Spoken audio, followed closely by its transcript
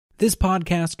This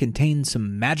podcast contains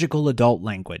some magical adult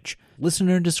language.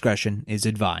 Listener discretion is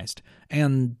advised.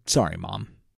 And sorry, Mom.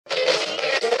 I'm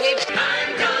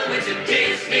going to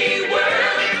Disney World.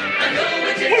 I'm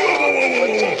going to...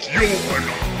 Whoa. You're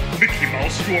not Mickey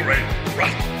Mouse, you're a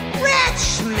rat. Rat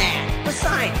smack!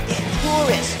 Besides, they're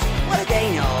tourists. What do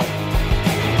they know?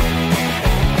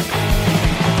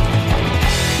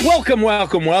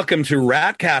 Welcome to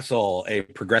Rat Castle, a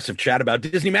progressive chat about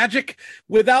Disney magic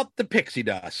without the pixie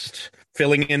dust.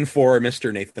 Filling in for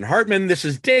Mr. Nathan Hartman, this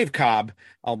is Dave Cobb.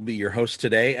 I'll be your host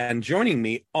today, and joining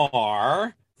me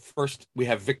are, first we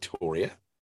have Victoria.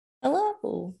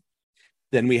 Hello.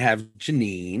 Then we have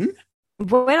Janine.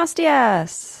 Buenos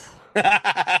dias.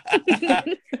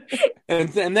 and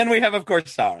then we have, of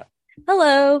course, Sarah.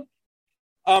 Hello.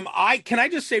 Can I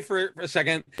just say for a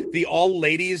second, the all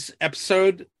ladies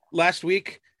episode last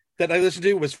week that I listened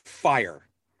to was fire.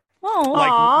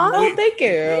 Oh, thank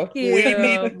you.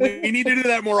 We need to do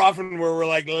that more often, where we're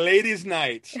like ladies'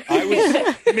 night.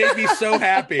 It made me so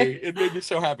happy.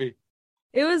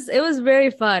 It was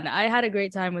very fun. I had a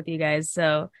great time with you guys,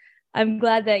 so I'm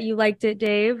glad that you liked it,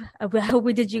 Dave. I hope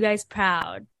we did you guys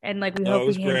proud, and we hope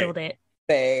we handled it.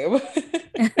 Babe.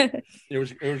 It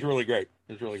was really great.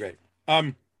 It was really great.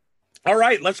 All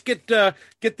right, let's get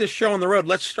this show on the road.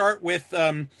 Let's start with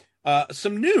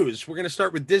some news. We're going to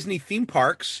start with Disney theme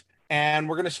parks, and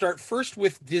we're going to start first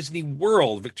with Disney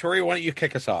World. Victoria, why don't you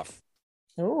kick us off?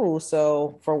 Oh,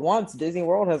 so for once, Disney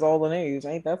World has all the news.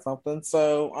 Ain't that something?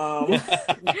 So,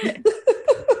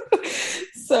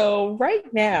 so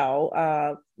right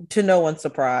now, to no one's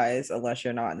surprise, unless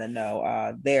you're not in the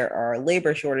know, there are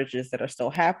labor shortages that are still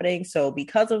happening. So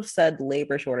because of said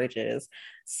labor shortages,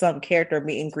 some character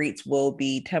meet and greets will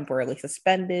be temporarily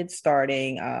suspended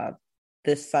starting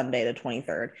this Sunday, the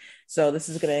 23rd. So this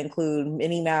is going to include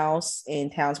Minnie Mouse in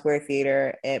Town Square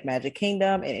Theater at Magic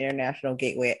Kingdom and International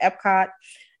Gateway at Epcot,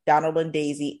 Donald and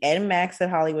Daisy and Max at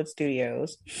Hollywood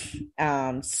Studios.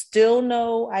 Still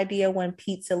no idea when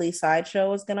Pete Silly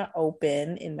Sideshow is going to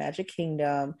open in Magic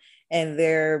Kingdom. And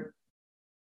they're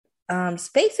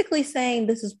basically saying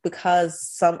this is because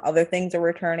some other things are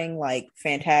returning, like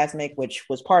Fantasmic, which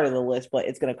was part of the list, but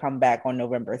it's going to come back on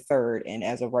November 3rd. And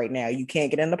as of right now, you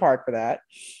can't get in the park for that.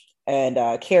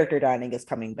 And character dining is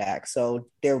coming back. So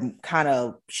they're kind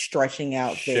of stretching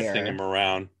out shifting them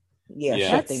around.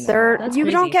 Yeah. That's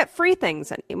you don't get free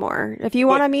things anymore. If you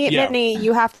want to meet Minnie,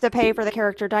 you have to pay for the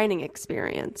character dining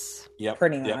experience. Yep,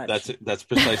 pretty much. That's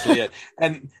precisely it.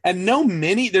 And no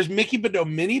Minnie. There's Mickey, but no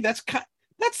Minnie. That's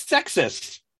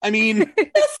sexist. I mean,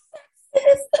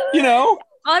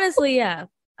 honestly, yeah.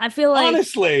 I feel like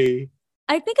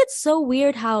I think it's so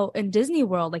weird how in Disney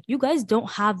World, you guys don't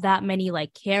have that many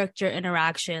character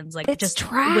interactions, it's just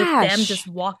trash. with them just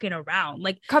walking around.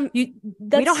 We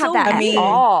don't have that at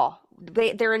all.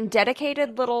 They're in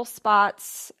dedicated little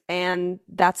spots, and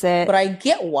that's it. But I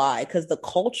get why, because the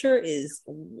culture is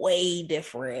way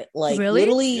different. Really?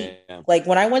 Literally,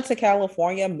 when I went to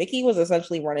California, Mickey was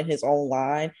essentially running his own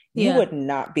line. You would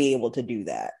not be able to do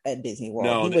that at Disney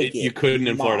World. No, you couldn't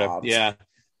in Florida. Yeah.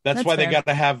 That's why fair. They got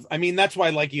to have, that's why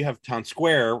you have Town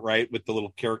Square, right? With the little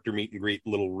character meet and greet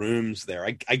little rooms there.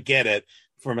 I get it.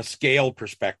 From a scale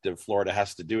perspective, Florida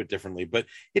has to do it differently, but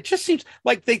it just seems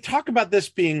like they talk about this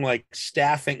being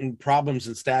staffing problems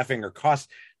and staffing or costs.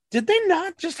 Did they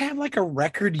not just have a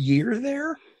record year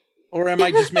there? Or am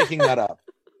I just making that up?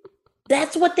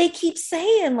 That's what they keep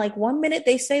saying. 1 minute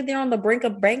they say they're on the brink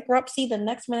of bankruptcy. The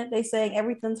next minute they say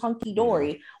everything's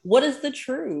hunky-dory. What is the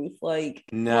truth?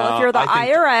 No, well, if you're the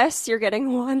IRS, you're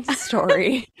getting one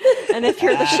story. And if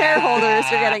you're the shareholders,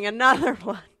 you're getting another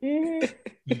one.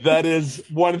 That is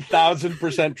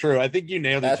 1,000% true. I think you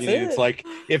nailed it, Jeannie. It's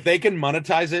if they can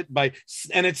monetize it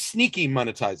and it's sneaky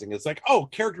monetizing. It's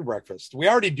character breakfast. We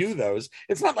already do those.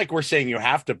 It's not like we're saying you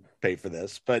have to pay for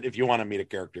this, but if you want to meet a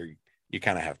character, you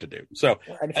kind of have to do. So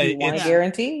if you want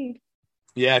guaranteed.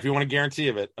 Yeah, if you want a guarantee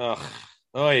of it. Ugh.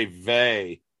 Oy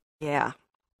vey. Yeah.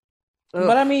 Ugh.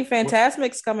 But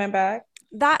Fantasmic's coming back.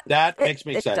 That makes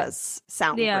me excited. It does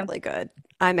sound really good.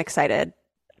 I'm excited.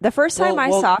 The first time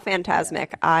I saw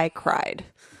Fantasmic, I cried.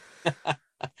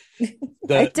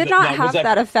 It did not have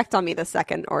that effect on me the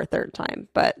second or third time,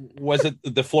 but was it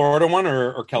the Florida one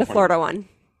or California? The Florida one.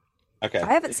 Okay.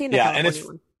 I haven't seen the California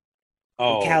one.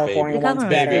 Oh, California one's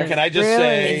better. Baby, can I just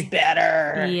say it's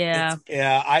better? Yeah.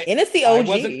 And it's the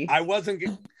OG. I wasn't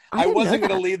going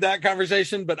to lead that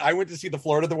conversation, but I went to see the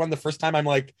Florida one the first time. I'm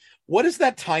like, what is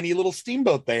that tiny little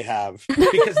steamboat they have?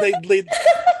 Because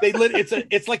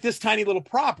it's like this tiny little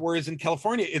prop, whereas in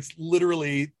California, it's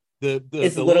literally the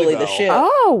literally the ship.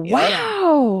 Oh,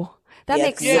 wow. That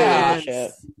makes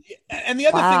sense. And the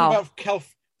other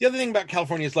thing about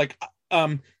California is like,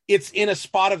 it's in a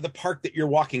spot of the park that you're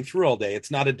walking through all day. It's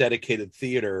not a dedicated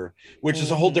theater, which is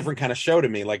a whole different kind of show to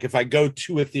me. Like if I go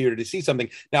to a theater to see something,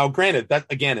 now granted that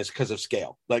again is because of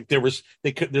scale. Like there's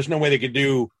no way they could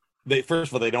do.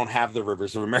 First of all, they don't have the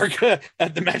Rivers of America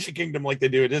at the Magic Kingdom like they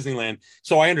do at Disneyland.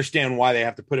 So I understand why they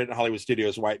have to put it in Hollywood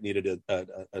Studios, why it needed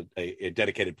a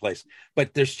dedicated place.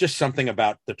 But there's just something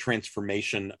about the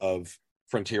transformation of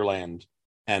Frontierland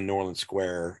and New Orleans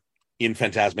Square in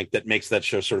Fantasmic that makes that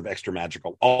show sort of extra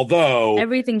magical. Although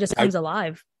everything just comes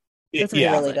alive. It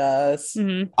really does.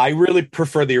 Mm-hmm. I really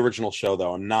prefer the original show,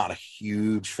 though. I'm not a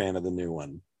huge fan of the new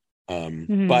one.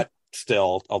 But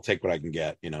still, I'll take what I can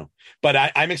get, But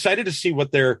I'm excited to see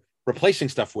what they're replacing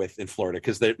stuff with in Florida,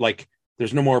 because they're like,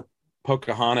 there's no more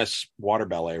Pocahontas water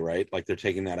ballet, right? Like they're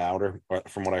taking that out, or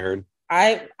from what I heard.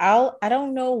 I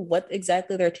don't know what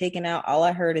exactly they're taking out. All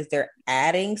I heard is they're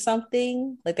adding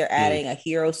something. Like they're adding a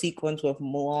hero sequence with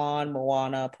Mulan,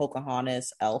 Moana,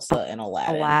 Pocahontas, Elsa, and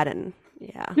Aladdin.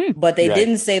 Yeah. But they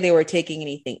didn't say they were taking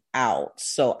anything out.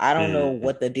 So I don't know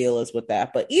what the deal is with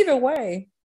that. But either way,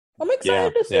 I'm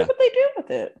excited to see what they do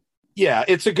with it. Yeah,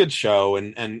 it's a good show.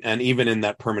 And even in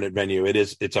that permanent venue, it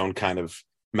is its own kind of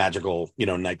magical,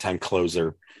 nighttime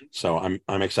closer. So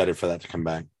I'm excited for that to come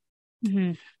back.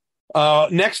 Mm-hmm.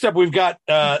 Next up, we've got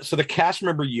so the cast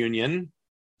member union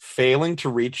failing to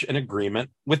reach an agreement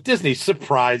with Disney.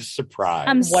 Surprise.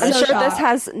 I'm sure this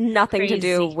has nothing to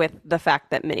do with the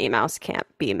fact that Minnie Mouse can't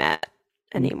be met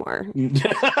anymore.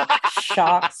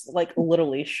 Shocked, like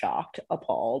literally shocked,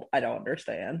 appalled. I don't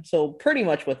understand. So pretty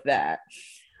much with that,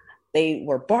 they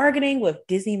were bargaining with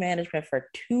Disney management for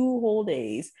 2 whole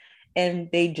days. And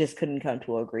they just couldn't come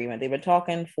to an agreement. They've been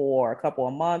talking for a couple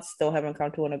of months, still haven't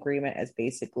come to an agreement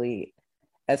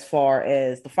as far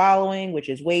as the following, which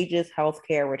is wages,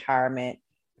 healthcare, retirement,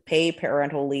 paid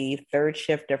parental leave, third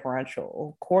shift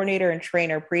differential, coordinator and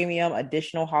trainer premium,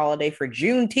 additional holiday for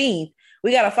Juneteenth.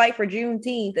 We got to fight for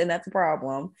Juneteenth, and that's a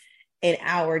problem. And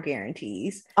hour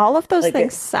guarantees. All of those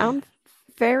things sound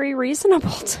very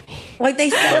reasonable to me. Like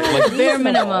they sound like bare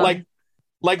minimum.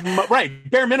 Right,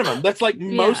 bare minimum. That's like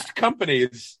most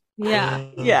companies.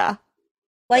 Yeah.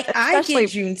 Like especially, I get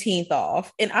Juneteenth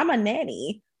off, and I'm a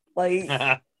nanny. Like,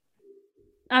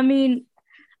 I mean,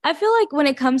 I feel like when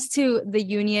it comes to the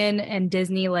union and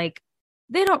Disney, like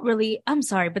they don't really. I'm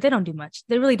sorry, but they don't do much.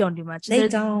 They really don't do much. They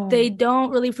don't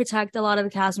really protect a lot of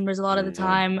the cast members a lot of the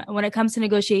time. When it comes to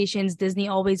negotiations, Disney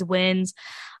always wins.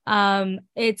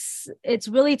 It's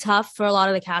really tough for a lot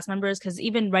of the cast members, because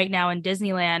even right now in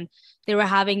Disneyland, they were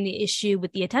having the issue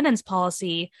with the attendance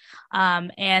policy,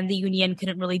 and the union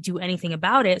couldn't really do anything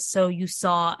about it. So you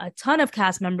saw a ton of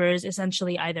cast members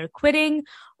essentially either quitting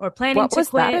or planning to quit. What was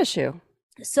that issue?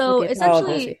 So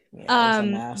essentially,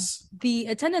 the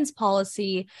attendance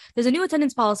policy, there's a new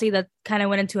attendance policy that kind of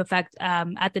went into effect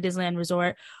at the Disneyland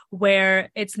Resort,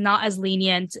 where it's not as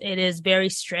lenient. It is very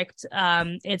strict.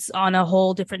 It's on a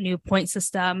whole different new point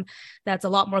system that's a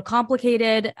lot more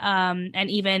complicated. And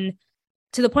even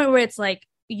to the point where it's like,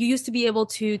 you used to be able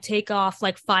to take off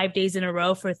like 5 days in a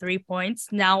row for 3 points.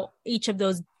 Now each of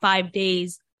those 5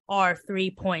 days are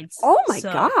 3 points. Oh my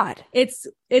God. It's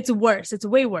worse. It's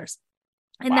way worse.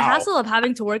 And the hassle of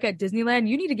having to work at Disneyland,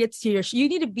 you need to get to you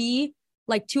need to be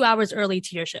like 2 hours early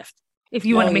to your shift if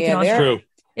you want to make it on shift.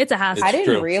 It's a hassle. I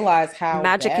didn't realize how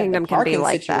Magic Kingdom can be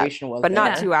like that, but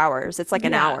not 2 hours. It's like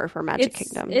an hour for Magic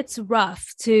Kingdom. It's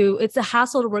rough it's a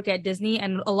hassle to work at Disney,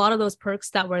 and a lot of those perks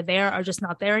that were there are just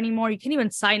not there anymore. You can't even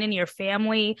sign in your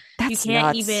family. That's you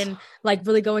can't nuts. even like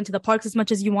really go into the parks as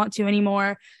much as you want to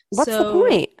anymore. What's the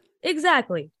point?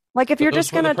 Exactly. Like if you're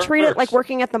just going to treat it like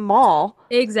working at the mall.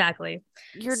 Exactly.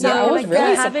 You're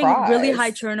really having really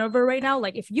high turnover right now.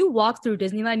 Like if you walk through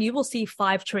Disneyland, you will see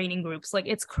 5 training groups. Like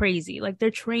it's crazy. Like they're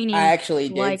training. I actually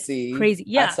did see crazy.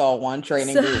 Yeah. I saw one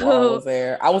training group while I was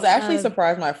there. I was actually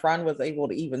surprised my friend was able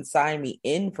to even sign me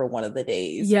in for one of the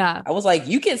days. Yeah. I was like,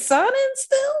 you can sign in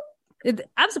still?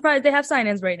 I'm surprised they have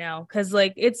sign-ins right now, because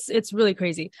like it's really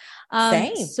crazy.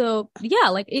 Same. So yeah,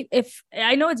 like if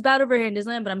I know it's bad over here in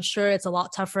Disneyland, but I'm sure it's a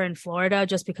lot tougher in Florida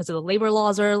just because of the labor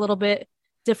laws are a little bit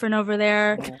different over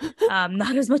there.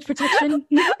 Not as much protection.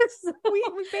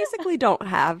 we basically don't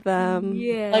have them.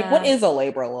 Yeah. Like what is a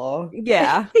labor law?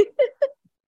 Yeah.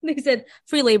 They said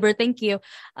free labor, thank you.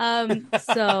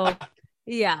 So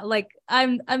yeah, like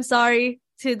I'm sorry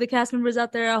to the cast members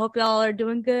out there. I hope y'all are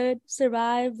doing good,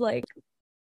 survive, like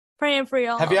praying for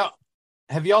y'all.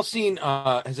 Have y'all seen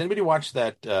has anybody watched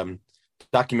that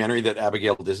documentary that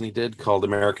Abigail Disney did called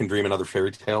American Dream and Other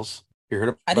Fairy Tales? You heard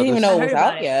of I didn't even know it was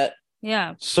out yet.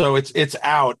 Yeah. So it's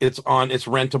out. It's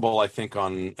rentable, I think,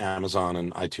 on Amazon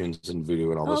and iTunes and Vudu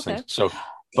and all those things. So,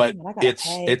 but it's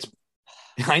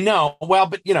I know. Well,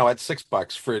 but at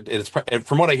 $6 for it's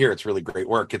from what I hear, it's really great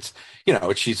work. It's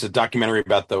she's a documentary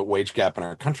about the wage gap in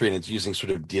our country, and it's using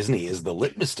sort of Disney as the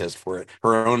litmus test for it.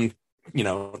 Her own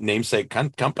namesake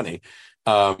company.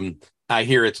 I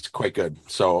hear it's quite good.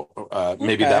 So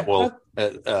maybe that will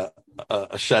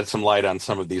shed some light on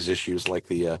some of these issues, like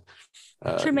the.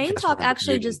 Tremaine Talk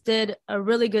actually just did a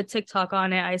really good TikTok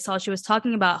on it. I saw she was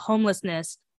talking about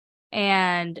homelessness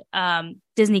and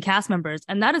Disney cast members,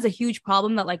 and that is a huge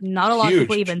problem that not a lot of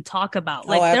people even talk about.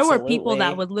 There were people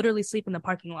that would literally sleep in the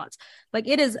parking lots.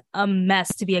 It is a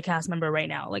mess to be a cast member right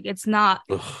now. It's not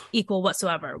equal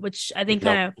whatsoever, which I think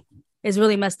kind of is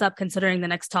really messed up, considering the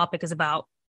next topic is about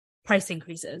price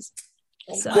increases.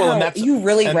 So. Well, and you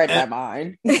really read my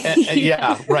mind.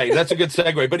 Yeah, right. That's a good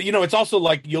segue. But it's also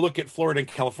you look at Florida and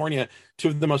California, two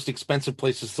of the most expensive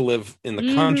places to live in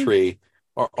the country.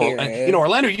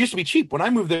 Orlando used to be cheap. When I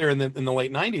moved there in the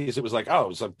late 90s, it was it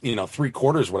was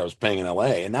 3/4 what I was paying in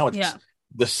LA, and now it's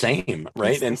the same,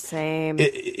 right? It's the same.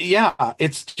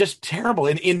 It's just terrible.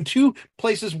 And in two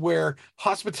places where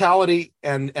hospitality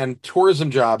and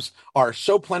tourism jobs are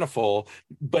so plentiful,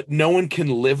 but no one can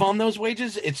live on those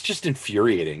wages, it's just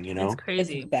infuriating, It's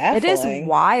crazy. It is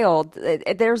wild.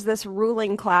 There's this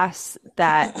ruling class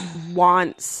that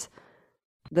wants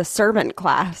the servant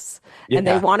class, and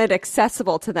they want it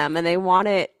accessible to them, and they want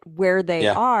it where they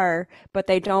are, but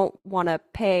they don't want to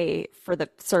pay for the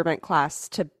servant class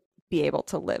to be able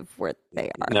to live where they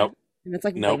are. Nope. And it's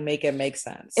they make it make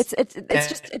sense. It's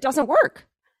just, it doesn't work.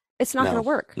 It's not going to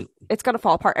work. It's going to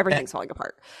fall apart. Everything's falling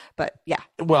apart. But yeah.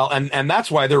 Well, and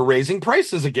that's why they're raising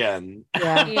prices again.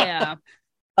 Yeah.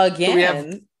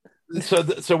 Again.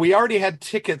 So we already had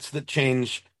tickets that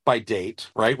change by date,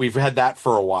 right? We've had that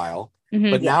for a while.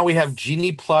 But now we have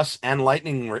Genie Plus and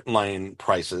Lightning Lane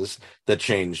prices that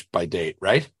change by date,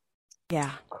 right?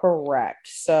 Yeah. Correct.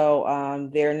 So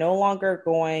they're no longer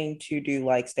going to do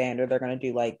standard. They're going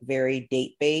to do very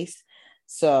date based.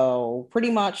 So pretty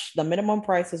much the minimum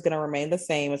price is going to remain the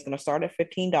same. It's going to start at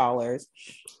 $15.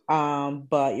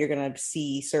 But you're going to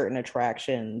see certain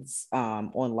attractions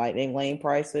on Lightning Lane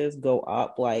prices go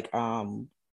up.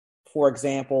 For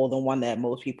example, the one that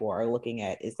most people are looking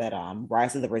at is that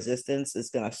Rise of the Resistance is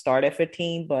going to start at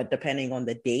 $15, but depending on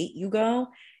the date you go,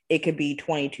 it could be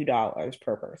 $22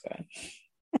 per person.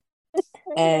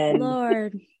 And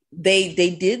Lord, they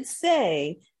did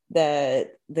say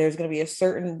that there's going to be a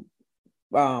certain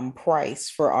price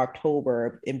for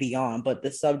October and beyond, but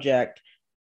it's subject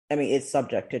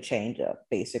to change up,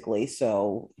 basically.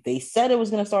 So they said it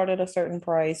was going to start at a certain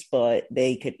price, but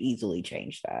they could easily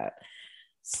change that.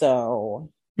 So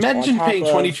imagine paying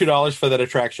 $22 for that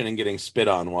attraction and getting spit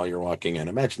on while you're walking in.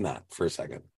 Imagine that for a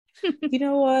second. You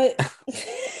know what?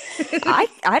 I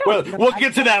don't. We'll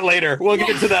get to that later. We'll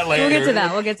get to that.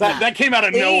 That came out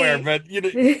of nowhere, but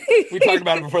we talked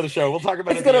about it before the show. We'll talk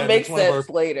about it. It's gonna make sense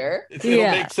later.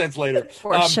 It'll make sense later.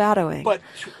 Foreshadowing. But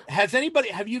has anybody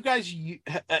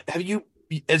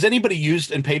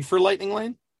used and paid for Lightning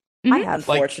Lane? I have.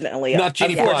 Unfortunately, not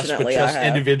Genie Plus, but just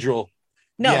individual.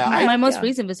 No, my most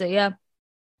recent visit, yeah,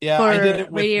 for I did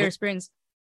it Radiator Springs.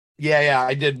 Yeah,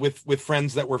 I did with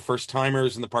friends that were first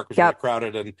timers, and the park was really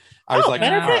crowded, and I was all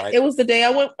right. It was the day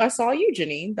I saw you,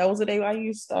 Janine. That was the day I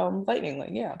used Lightning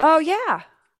Lane. Yeah. Oh yeah.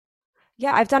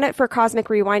 Yeah, I've done it for Cosmic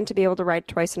Rewind to be able to ride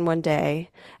twice in one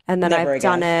day, and then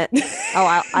done it.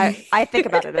 I think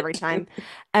about it every time,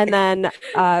 and then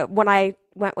when I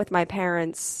went with my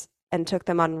parents and took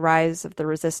them on Rise of the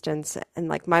Resistance,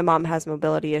 and my mom has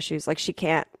mobility issues, she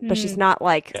can't, but she's not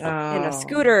in a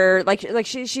scooter,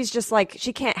 she's just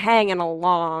she can't hang in a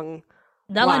long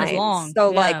line is long,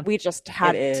 so we just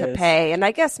had to pay, and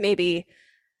I guess maybe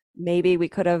we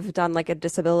could have done a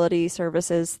disability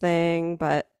services thing,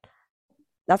 but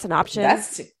that's an option.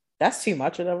 That's too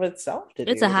much of itself to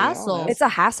do. It's a hassle. It's a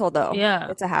hassle though. Yeah,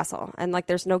 it's a hassle, and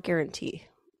there's no guarantee.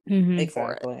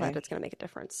 Exactly. But it's going to make a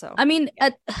difference. So I mean,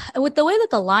 with the way that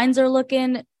the lines are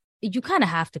looking, you kind of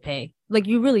have to pay.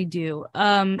 You really do.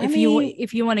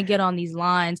 If you want to get on these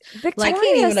lines,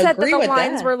 Victoria said that the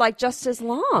lines were just as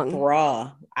long.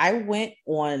 Bruh, I went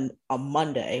on a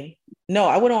Monday. No,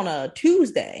 I went on a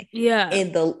Tuesday. Yeah.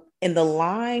 In the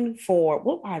line for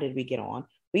what line did we get on?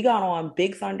 We got on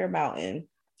Big Thunder Mountain.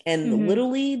 And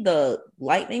literally the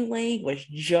Lightning Lane was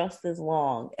just as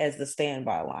long as the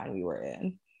standby line we were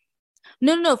in.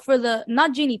 No, for the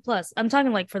not Genie Plus. I'm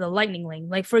talking for the Lightning Lane.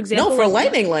 For example, for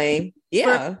Lightning Lane,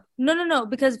 yeah. No,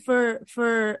 because for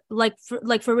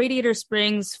Radiator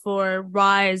Springs, for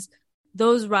Rise,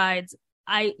 those rides,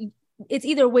 it's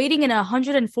either waiting in a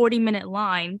 140-minute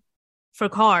line for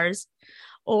cars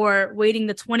or waiting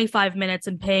the 25 minutes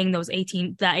and paying those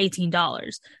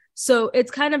 $18. So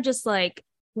it's kind of just like,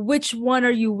 which one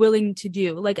are you willing to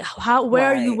do? Like, where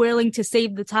are you willing to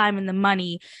save the time and the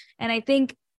money? And I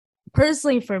think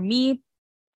personally for me,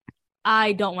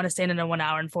 I don't want to stand in a 1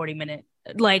 hour and 40-minute.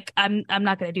 Like, I'm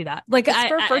not going to do that. Like, it's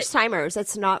for first timers.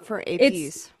 It's not for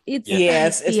APs. It's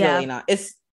really not.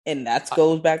 And that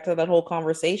goes back to that whole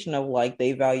conversation of like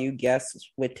they value guests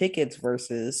with tickets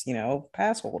versus, you know,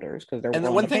 pass holders because they're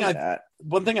willing to pay that.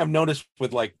 One thing I've noticed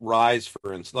with like Rise,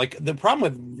 for instance, like the problem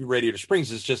with Radiator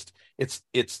Springs is just it's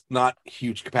not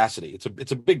huge capacity.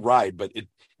 It's a big ride, but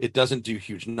it doesn't do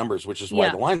huge numbers, which is why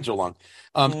the lines are long.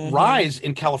 Rise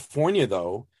in California,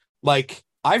 though, like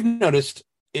I've noticed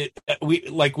it. We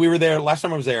were there last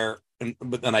time I was there,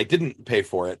 but then I didn't pay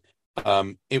for it.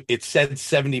 It said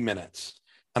 70 minutes.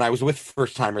 And I was with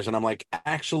first timers, and I'm like,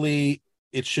 actually,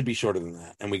 it should be shorter than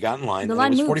that. And we got in line, and it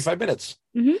was 45 minutes.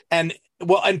 Mm-hmm.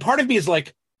 And part of me is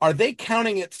like, are they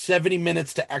counting it 70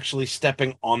 minutes to actually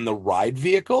stepping on the ride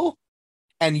vehicle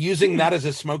and using that as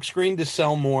a smokescreen to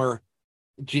sell more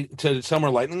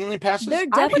lightning lane passes? They're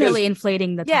definitely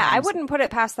inflating the times. Yeah, I wouldn't put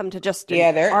it past them to just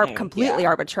completely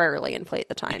arbitrarily inflate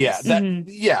the times. Yeah,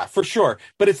 yeah, for sure.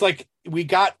 But it's like we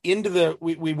got into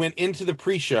we went into the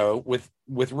pre-show with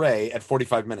Ray at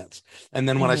 45 minutes, and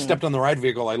then when I stepped on the ride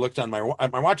vehicle, I looked on my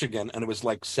watch again, and it was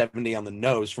like 70 on the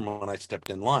nose from when I stepped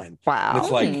in line. Wow, and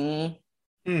it's like.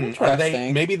 Are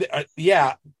they maybe?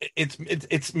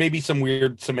 It's maybe some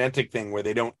weird semantic thing where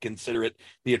they don't consider it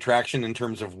the attraction in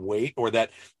terms of weight, or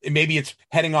that maybe it's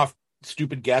heading off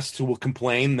stupid guests who will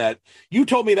complain that you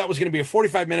told me that was going to be a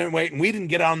 45-minute wait and we didn't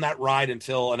get on that ride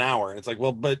until an hour. And it's like,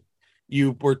 well, but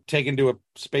you were taken to a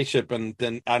spaceship and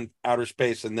then on outer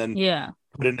space and then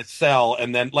put in a cell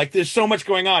and then like there's so much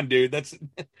going on, dude.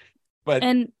 But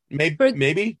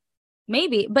maybe.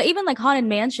 Maybe, but even like Haunted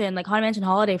Mansion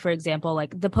Holiday, for example,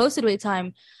 like the posted wait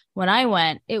time when I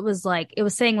went, it was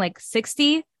saying like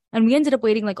 60, and we ended up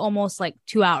waiting like almost like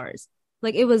 2 hours.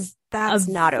 Like that's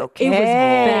not okay. It was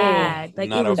bad. Like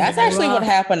that's actually what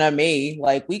happened to me.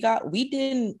 Like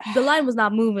the line was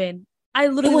not moving. I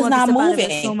literally was not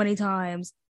moving so many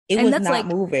times. That's not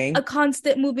moving. A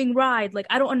constant moving ride. Like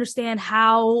I don't understand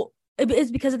how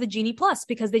it's because of the Genie Plus,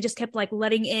 because they just kept like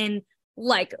letting in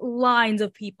like lines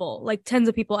of people, like tens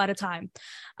of people at a time.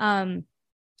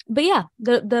 But yeah,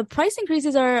 the price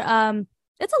increases are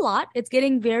it's a lot. It's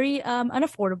getting very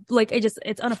unaffordable. Like it's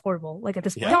unaffordable. Like at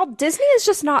this point, y'all, Disney is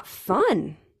just not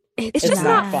fun. It's just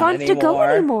not fun to go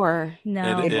anymore.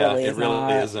 No, it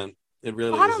really isn't. It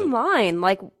really Bottom line,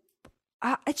 like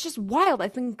it's just wild.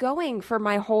 I've been going for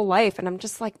my whole life, and I'm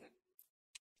just like,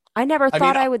 I never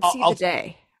thought I would see the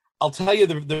day. I'll tell you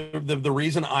the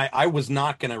reason I was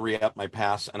not going to re-up my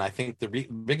pass, and I think the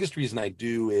biggest reason I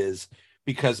do is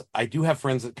because I do have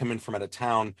friends that come in from out of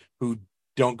town who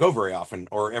don't go very often,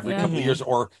 or every couple of years,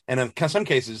 and in some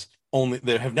cases only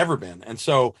they have never been, and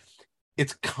so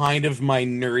it's kind of my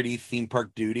nerdy theme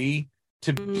park duty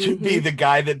to be the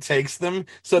guy that takes them.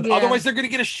 So otherwise they're going to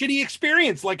get a shitty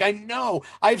experience. Like I know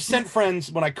I've sent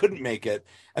friends when I couldn't make it,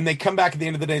 and they come back at the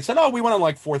end of the day and said, "Oh, we went on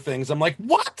like 4 things." I'm like,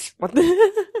 "What?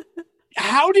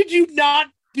 How did you not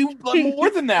do more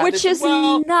than that?" Which is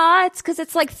nuts, because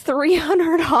it's like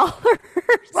 $300,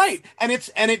 right? And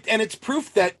it's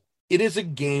proof that it is a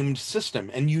gamed system,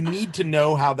 and you need to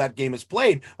know how that game is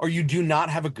played, or you do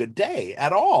not have a good day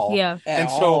at all. Yeah,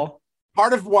 so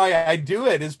part of why I do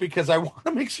it is because I want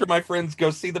to make sure my friends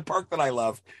go see the park that I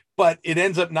love, but it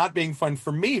ends up not being fun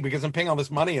for me because I'm paying all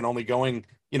this money and only going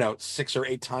 6 or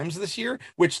 8 times this year,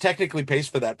 which technically pays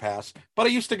for that pass. But I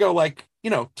used to go like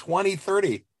 20,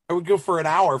 30. I would go for an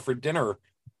hour for dinner,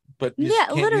 but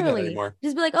literally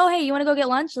just be like, oh, hey, you want to go get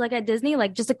lunch? Like at Disney,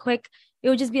 like it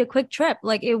would just be a quick trip.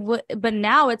 Like it would, but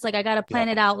now it's like, I got to plan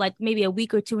it out like maybe a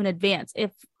week or 2 in advance,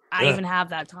 if I even have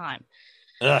that time.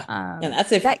 And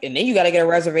that's and then you got to get a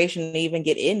reservation to even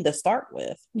get in to start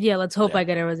with. Yeah. Let's hope I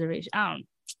get a reservation.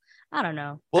 I don't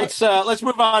know. Well, let's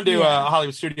move on to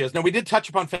Hollywood Studios. Now, we did touch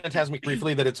upon Fantasmic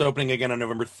briefly, that it's opening again on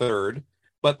November 3rd,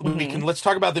 but let's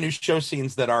talk about the new show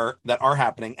scenes that are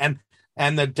happening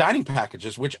and the dining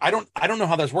packages, which I don't know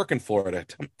how those work in Florida.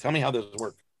 Tell me how those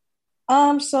work.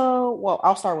 So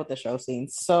I'll start with the show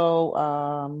scenes.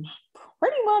 So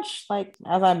pretty much, like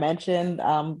as I mentioned,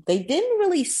 they didn't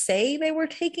really say they were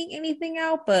taking anything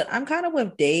out, but I'm kind of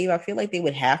with Dave. I feel like they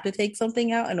would have to take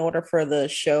something out in order for the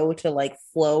show to like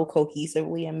flow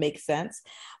cohesively and make sense.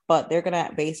 But they're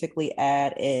gonna basically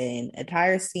add an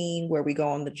entire scene where we go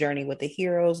on the journey with the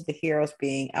heroes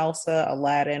being Elsa,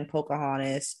 Aladdin,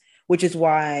 Pocahontas, which is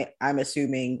why I'm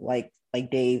assuming like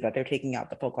Dave that they're taking out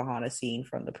the Pocahontas scene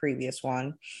from the previous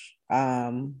one.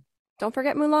 Don't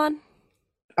forget Mulan.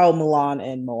 Oh, Mulan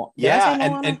and Mulan.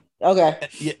 Yeah, and okay.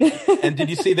 And did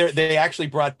you see they actually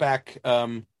brought back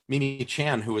Mimi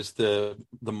Chan, who was the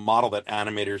model that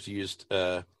animators used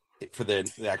for the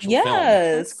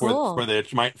actual film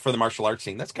for the martial arts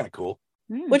scene. That's kind of cool.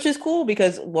 Which is cool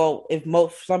because, well,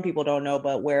 some people don't know,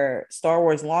 but where Star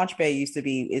Wars Launch Bay used to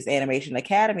be is Animation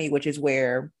Academy, which is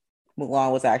where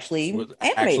Mulan was actually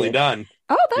done.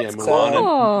 Oh, that's cool.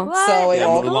 So it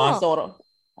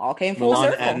all came full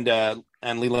circle.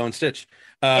 And Lilo and Stitch.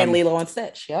 And Lilo and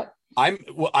Stitch, yep. I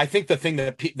think the thing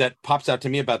that pops out to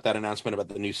me about that announcement about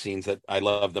the new scenes that I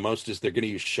love the most is they're going to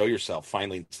use "Show Yourself"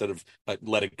 finally instead of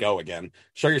 "Let It Go" again.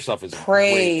 "Show Yourself" is a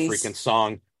great freaking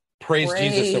song. Praise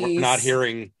Jesus that we're not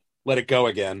hearing "Let It Go"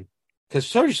 again, because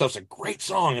 "Show Yourself's" a great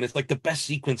song and it's like the best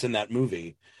sequence in that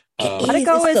movie. Let It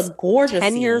Go is gorgeous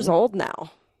 10 years old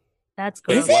now. That's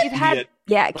great.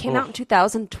 It came out in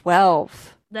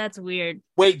 2012. That's weird.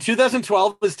 Wait,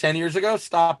 2012 was 10 years ago?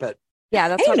 Stop it. Yeah,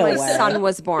 that's when my son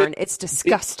was born. It's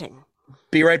disgusting.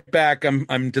 Be right back.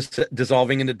 I'm just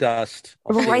dissolving into dust.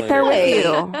 Right there with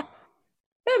you.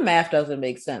 That math doesn't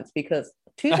make sense because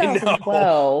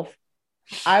 2012,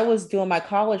 I was doing my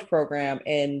college program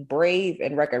and Brave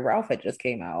and Wreck-It Ralph had just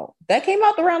came out. That came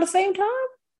out around the same time?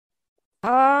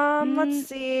 Let's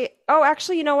see. Oh,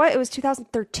 actually, you know what? It was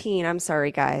 2013. I'm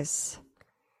sorry, guys.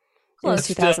 It was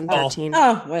 2013.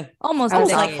 Oh, wait. Almost. I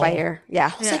was like by year.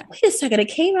 Yeah. I was like, wait a second. It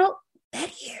came out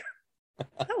that year.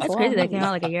 That's crazy. That came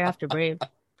out like a year after Brave.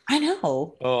 I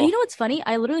know. Oh. You know what's funny?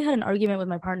 I literally had an argument with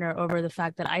my partner over the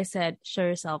fact that I said "Show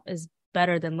Yourself" is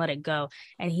better than "Let It Go,"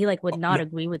 and he would not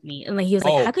agree with me. And he was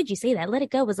like, "How could you say that? Let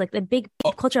It Go was like the big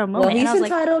cultural moment." Well, he's and I was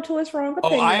entitled to his wrong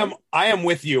opinion. I am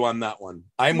with you on that one.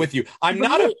 I am with you. I'm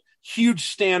not a huge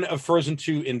stan of Frozen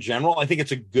 2 in general. I think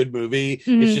it's a good movie.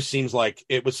 Mm-hmm. It just seems like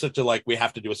it was such a we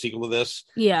have to do a sequel to this.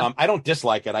 Yeah. I don't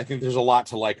dislike it. I think there's a lot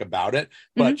to like about it.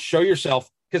 But Show Yourself,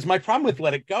 because my problem with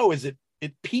Let It Go is it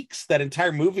peaks that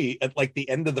entire movie at the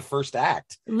end of the first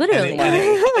act. Literally.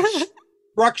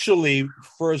 Structurally,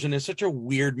 Frozen is such a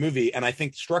weird movie, and I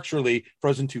think structurally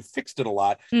Frozen 2 fixed it a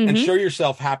lot. And Show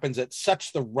Yourself happens at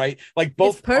such the right,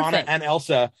 both Anna and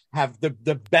Elsa have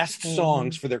the best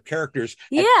songs for their characters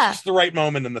at just the right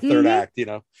moment in the third act,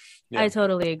 Yeah. I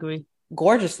totally agree.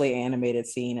 Gorgeously animated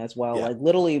scene as well.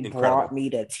 Literally brought me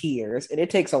to tears, and it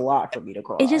takes a lot for me to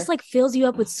cry. It just fills you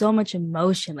up with so much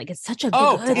emotion. It's such a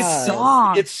good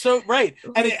song. It's so right,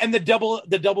 and the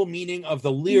double meaning of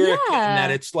the lyric, and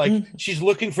that it's she's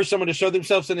looking for someone to show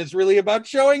themselves, and it's really about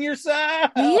showing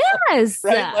yourself. Yes,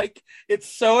 right. It's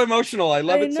so emotional. I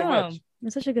love it so much.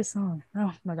 It's such a good song.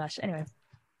 Oh my gosh. Anyway.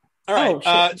 All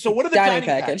right. So what are the dining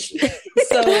package?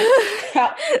 So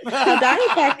how dining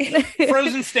package?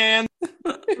 Frozen stand.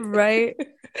 Right.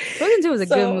 Frozen 2 was a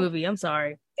good movie. I'm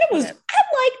sorry. It was. I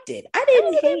liked it. I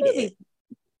didn't hate it.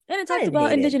 And it talked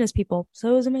about indigenous people,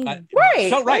 so it was amazing. Right.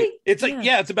 So right. It's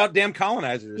it's about damn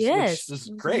colonizers. Yes. Which is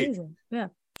great. Amazing. Yeah.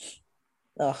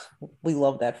 Oh, we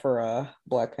love that for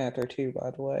Black Panther too,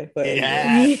 by the way. But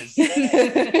yes.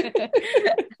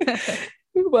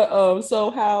 But so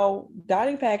how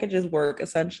dining packages work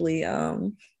essentially,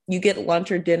 you get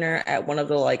lunch or dinner at one of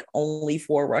the only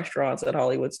 4 restaurants at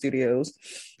Hollywood Studios.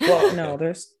 Well, no,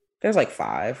 there's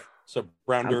 5. So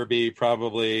Brown Derby,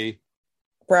 probably.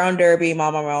 Brown Derby,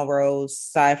 Mama Melrose,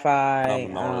 Sci-Fi.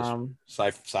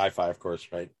 Sci-Fi, of course,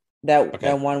 right?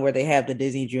 That one where they have the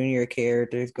Disney Junior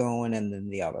characters going, and then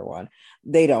the other one.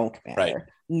 They don't matter. Right.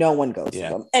 No one goes to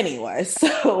them. Anyway,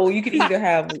 so you can either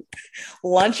have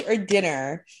lunch or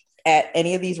dinner at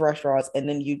any of these restaurants, and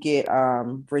then you get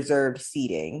reserved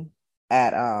seating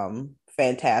at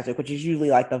Fantastic, which is usually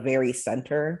the very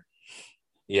center.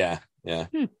 Yeah.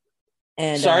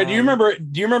 And sorry, do you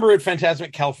remember at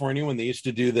Fantastic California when they used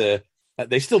to do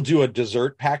they still do a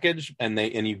dessert package and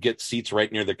you get seats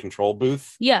right near the control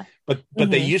booth. Yeah. But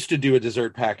they used to do a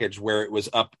dessert package where it was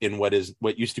up in what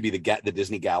used to be the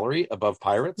Disney Gallery above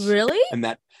Pirates. Really? And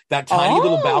that tiny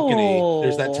little balcony,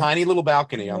 there's that tiny little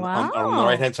balcony on the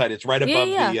right-hand side. It's right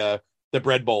above the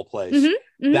bread bowl place.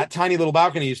 Mm-hmm. That tiny little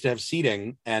balcony used to have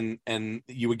seating, and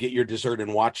you would get your dessert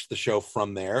and watch the show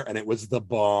from there, and it was the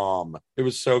bomb. It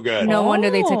was so good. No wonder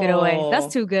they took it away.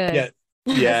 That's too good.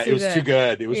 Yeah, it was too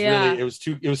good. It was really it was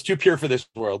too pure for this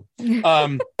world.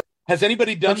 Has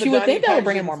anybody done the dining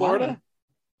package in Florida? Money.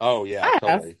 Oh yeah,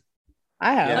 totally.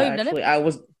 I have actually.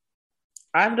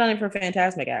 I've done it for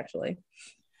Fantasmic actually.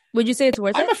 Would you say it's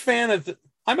worth it?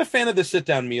 I'm a fan of the sit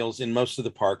down meals in most of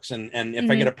the parks, and if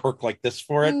I get a perk like this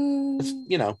for it, it's,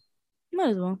 Might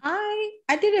as well.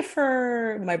 I did it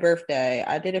for my birthday.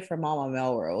 I did it for Mama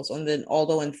Melrose, and then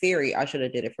although in theory I should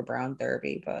have did it for Brown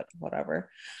Derby, but whatever.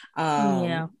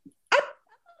 Yeah. It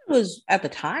was at the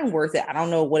time worth it. I don't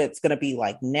know what it's gonna be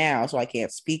like now, so I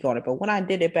can't speak on it. But when I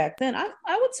did it back then,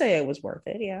 I would say it was worth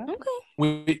it. Yeah.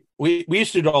 Okay. We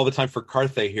used to do it all the time for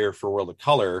Carthay here for World of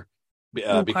Color,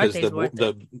 because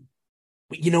the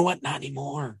you know what? Not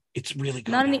anymore. It's really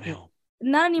gone downhill.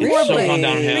 Not anymore.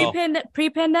 Really? But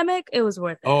pre-pandemic, it was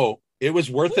worth it. Oh, it was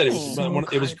worth it. It was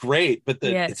it was great, but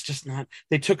it's just not.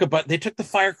 They took the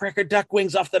firecracker duck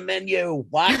wings off the menu.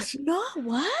 What? No,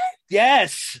 what?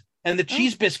 Yes, and the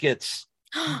cheese biscuits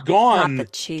gone. Not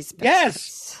the cheese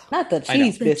biscuits. Yes, not the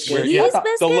cheese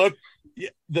biscuits.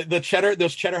 The cheddar,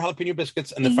 those cheddar jalapeno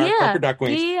biscuits, and the firecracker duck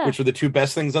wings, which were the two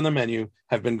best things on the menu,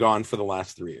 have been gone for the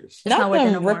last 3 years. Not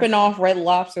them ripping off Red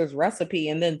Lobster's recipe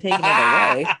and then taking it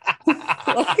away.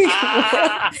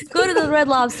 Go to the Red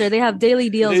Lobster; they have daily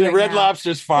deals. Red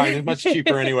Lobster's fine; it's much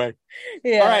cheaper anyway.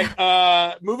 Yeah. All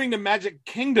right, moving to Magic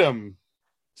Kingdom.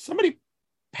 Somebody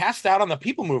passed out on the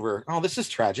People Mover. Oh, this is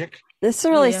tragic. This is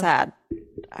really sad.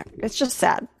 It's just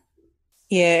sad.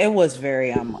 Yeah, it was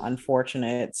very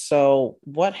unfortunate. So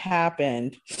what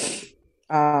happened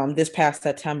this past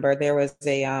September, there was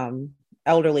a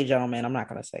elderly gentleman, I'm not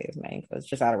going to say his name because it's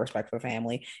just out of respect for the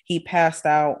family. He passed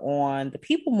out on the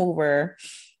People Mover.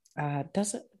 It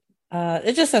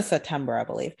just says September, I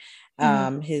believe.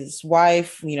 His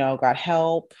wife, got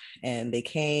help and they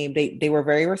came. They were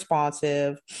very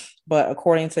responsive. But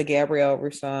according to Gabrielle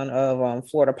Rousson of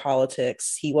Florida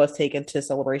Politics, he was taken to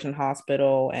Celebration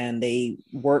Hospital and they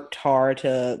worked hard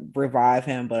to revive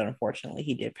him. But unfortunately,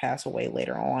 he did pass away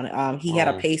later on. He had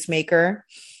a pacemaker.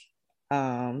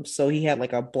 So he had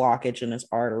like a blockage in his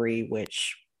artery,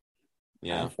 which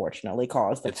unfortunately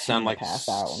caused him to pass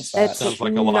out. And it sounds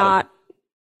like a lot.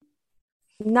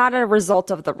 Not a result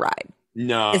of the ride.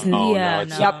 No.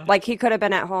 Yep. Like he could have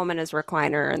been at home in his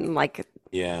recliner and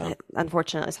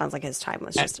unfortunately it sounds like his time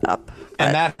was just up.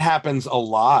 And that happens a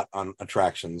lot on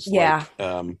attractions. Yeah.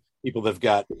 Like, people that've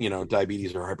got,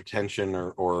 diabetes or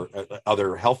hypertension or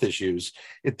other health issues.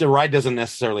 The ride doesn't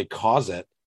necessarily cause it.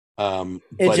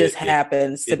 It just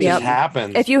happens. It just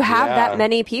happens. If you have that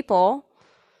many people.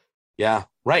 Yeah.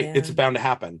 Right. Yeah. It's bound to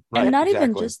happen. Right. And not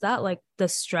even just that, like the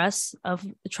stress of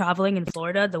traveling in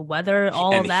Florida, the weather,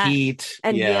 all and that. Heat.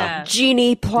 And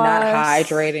Genie Plus. Not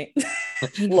hydrating.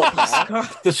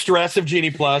 The stress of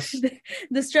Genie Plus.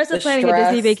 The stress of planning a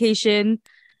Disney vacation.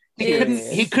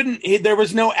 He couldn't, there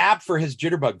was no app for his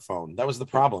Jitterbug phone. That was the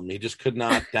problem. He just could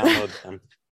not download them.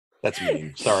 That's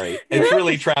mean. Sorry. It's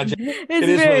really tragic. It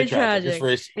is very really tragic. It's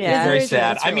very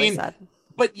sad. It's really sad.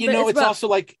 But it's also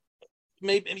like,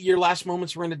 maybe your last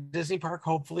moments were in a Disney park.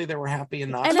 Hopefully they were happy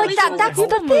and not. And like that's the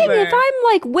thing. If I'm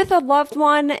like with a loved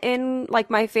one in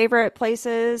like my favorite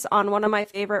places on one of my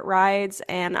favorite rides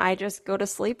and I just go to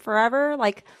sleep forever,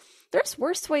 like there's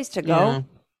worse ways to go.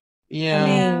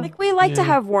 Yeah. Like we like to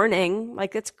have warning.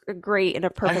 Like it's great in a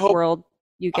perfect world.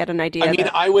 You get an idea. I mean,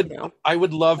 I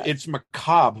would love, it's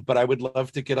macabre, but I would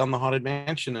love to get on the Haunted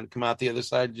Mansion and come out the other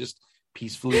side just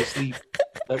peacefully asleep.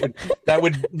 That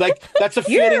would like, that's a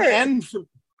fitting end.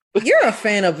 You're a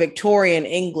fan of Victorian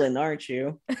England, aren't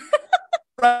you?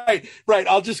 Right.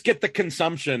 I'll just get the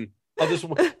consumption. I'll just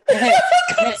wow. Not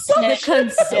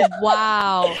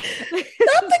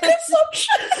the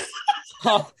consumption.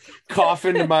 I'll cough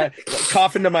into my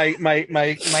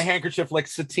handkerchief like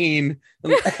Satine.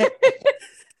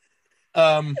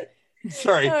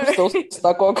 Sorry. Still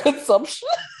stuck on consumption.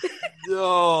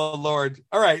 Oh Lord.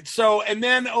 All right. So, and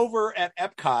then over at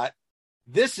Epcot,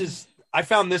 I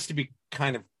found this to be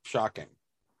kind of shocking.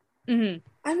 Mm-hmm.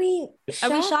 I mean,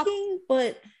 shocking,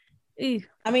 but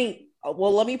I mean,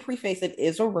 well, let me preface it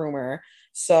is a rumor.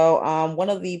 So, one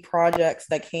of the projects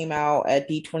that came out at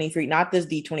D23, not this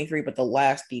D23, but the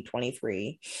last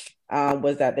D23,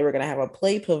 was that they were going to have a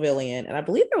play pavilion, and I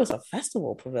believe there was a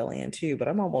festival pavilion too, but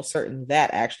I'm almost certain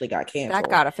that actually got canceled. That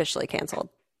got officially canceled.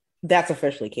 That's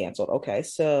officially canceled. Okay,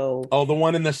 so the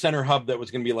one in the center hub that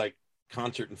was going to be like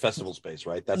concert and festival space,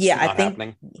 right? That's not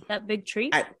happening. That big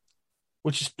tree,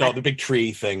 the big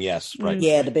tree thing. Yes, right.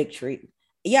 Yeah, the big tree.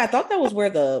 Yeah, I thought that was where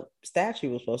the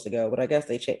statue was supposed to go, but I guess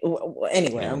they changed.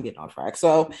 Anyway, I'm getting off track.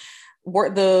 So,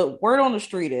 the word on the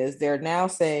street is they're now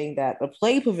saying that the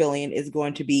play pavilion is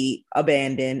going to be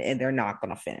abandoned and they're not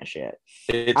going to finish it.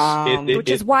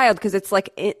 Which is wild because it's like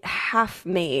half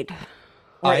made.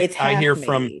 I hear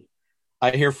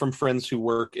from friends who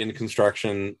work in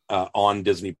construction on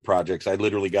Disney projects. I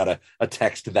literally got a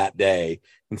text that day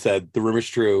and said the rumor's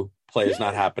true. Play is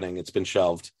not happening. It's been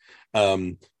shelved.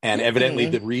 And evidently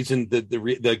the reason that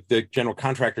the general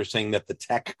contractor is saying that the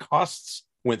tech costs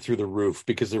went through the roof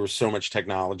because there was so much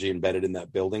technology embedded in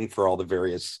that building for all the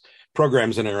various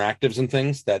programs and interactives and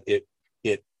things that it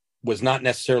was not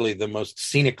necessarily the most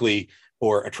scenically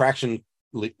or attraction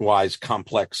wise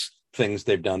complex things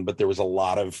they've done, but there was a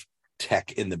lot of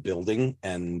tech in the building.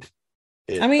 And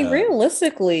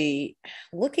realistically,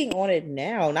 looking on it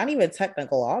now, not even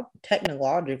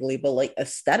technologically, but like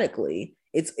aesthetically,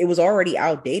 it was already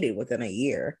outdated within a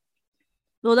year.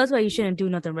 Well, that's why you shouldn't do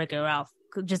nothing Wreck-It Ralph,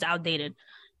 just outdated.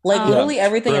 Like literally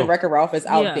everything in Wreck-It Ralph is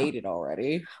outdated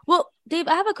already. Well, Dave,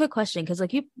 I have a quick question because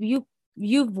like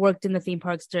you've worked in the theme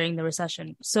parks during the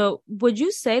recession. So would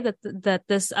you say that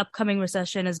this upcoming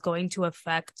recession is going to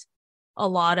affect a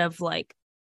lot of like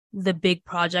the big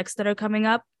projects that are coming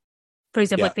up? For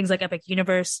example, like things like Epic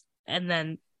Universe, and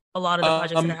then a lot of the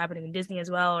projects that are happening in Disney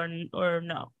as well, or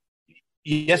no?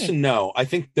 Yes and no. I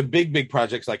think the big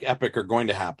projects like Epic are going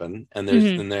to happen, and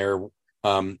there's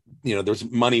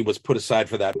money was put aside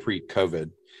for that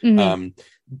pre-COVID.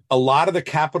 A lot of the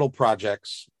capital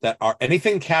projects that are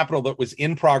anything capital that was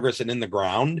in progress and in the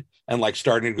ground and like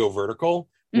starting to go vertical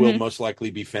will most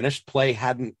likely be finished. Play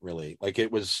hadn't really, like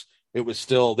it was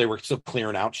still, they were still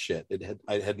clearing out shit.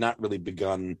 I had not really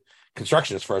begun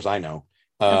construction as far as I know.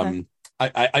 I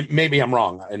maybe I'm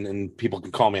wrong and people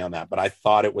can call me on that, but I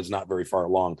thought it was not very far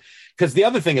along. Because the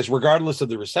other thing is, regardless of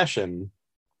the recession,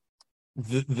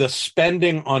 the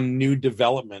spending on new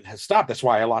development has stopped. That's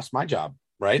why I lost my job,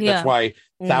 right? That's why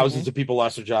thousands of people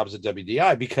lost their jobs at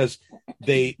WDI, because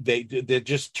they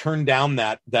just turned down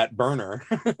that burner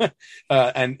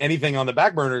and anything on the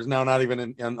back burner is now not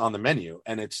even on the menu.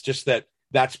 And it's just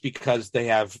that's because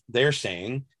they're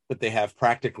saying that they have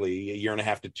practically a year and a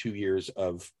half to 2 years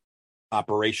of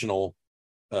operational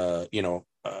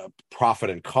profit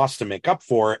and cost to make up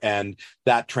for, and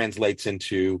that translates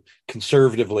into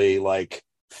conservatively like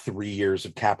 3 years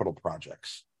of capital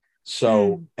projects.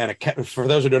 So and for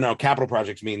those who don't know, capital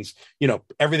projects means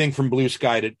everything from blue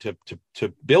sky to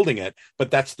building it,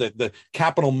 but that's the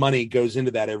capital money goes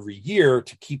into that every year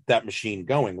to keep that machine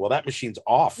going. Well, that machine's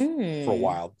off for a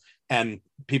while. And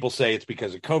people say it's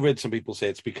because of COVID. Some people say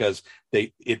it's because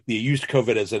they used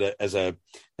COVID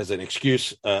as an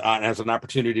excuse and as an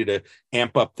opportunity to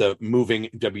amp up the moving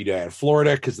WDI in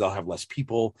Florida because they'll have less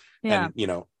people. Yeah.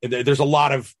 And there's a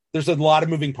lot of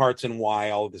moving parts in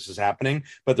why all of this is happening.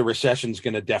 But the recession is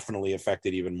going to definitely affect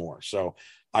it even more. So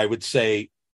I would say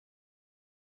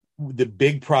the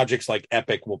big projects like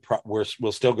Epic will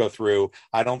still go through.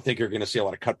 I don't think you're going to see a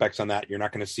lot of cutbacks on that. You're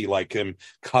not going to see like him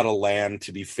cut a land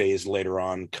to be phased later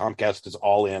on. Comcast is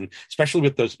all in, especially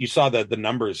with those. You saw the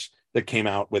numbers that came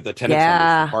out with attendance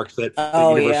numbers for parks that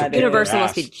Universal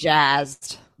must be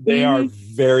jazzed. They are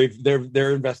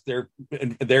their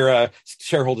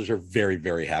shareholders are very,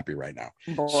 very happy right now.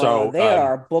 So they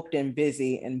are booked and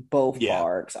busy in both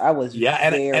parks. I was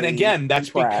and again, that's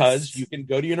impressed. Because you can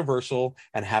go to Universal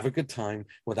and have a good time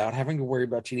without having to worry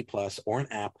about Genie Plus or an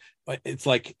app. But it's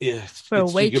like you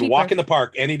can walk in the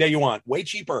park any day you want, way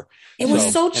cheaper. It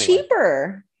was so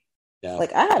cheaper. Yeah.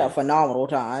 Like I had a phenomenal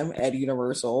time at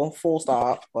Universal, full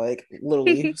stop. Like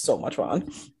literally so much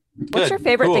fun. What's your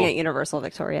favorite thing at Universal,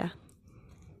 Victoria?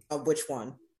 Which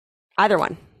one? Either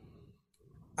one.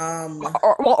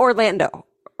 Orlando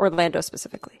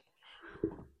specifically.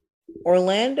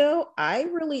 Orlando, I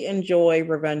really enjoy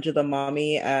Revenge of the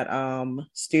Mummy at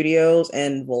Studios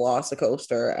and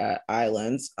Velocicoaster at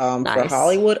Islands. Nice. For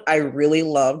Hollywood, I really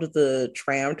loved the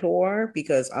tram tour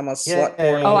because I'm a slut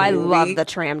for Oh, I love the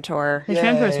tram tour. The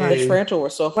tram tour was fun. The tram tour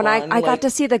was so fun. When I got to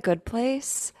see The Good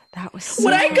Place, that was so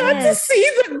when I got to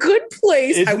see The Good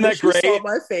Place, Isn't I wish that great? you saw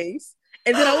my face.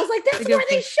 And then I was like, that's where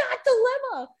they shot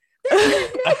Dilemma.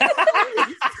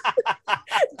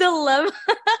 Dilemma.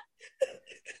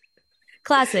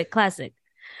 Classic.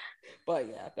 But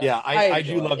I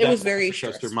do love that. It was very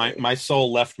coaster. My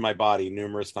soul left my body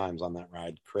numerous times on that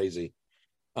ride. Crazy.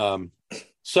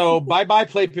 So bye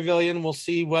Play Pavilion. We'll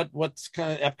see what's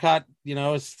kind of Epcot.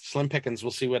 It's slim pickings.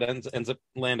 We'll see what ends up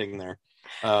landing there.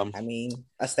 A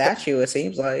statue. It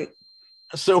seems like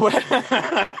so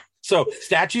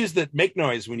statues that make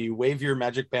noise when you wave your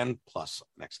Magic Band Plus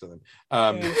next to them.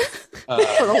 For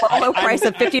the low price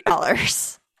of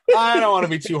 $50. I don't want to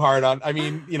be too hard on.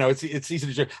 It's easy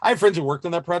to share. I have friends who worked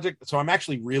on that project, so I'm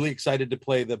actually really excited to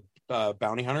play the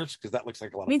Bounty Hunters because that looks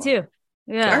like a lot of fun. Me too.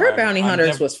 Yeah, I heard Bounty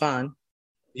Hunters was fun.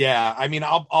 Yeah,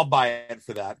 I'll buy it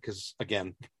for that because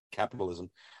again, capitalism.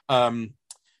 But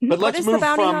let's move the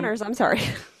Bounty from Hunters. I'm sorry.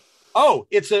 Oh,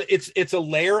 it's a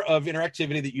layer of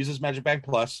interactivity that uses Magic Band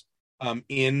Plus.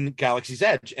 in Galaxy's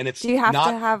Edge, and it's do you have to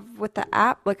have with the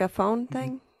app like a phone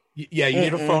thing? Yeah, you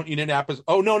need a phone. You need an app.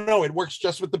 No, it works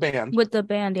just with the band. With the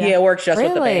band, yeah, it works just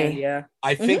with the band. Yeah,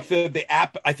 I think the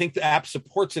app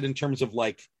supports it in terms of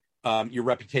like your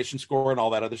reputation score and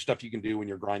all that other stuff you can do when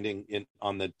you're grinding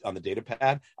on the data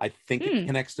pad. I think it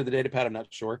connects to the data pad. I'm not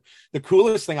sure. The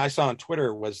coolest thing I saw on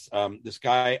Twitter was this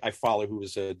guy I follow who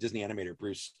is a Disney animator,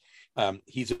 Bruce.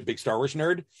 He's a big Star Wars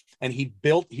nerd, and he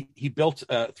built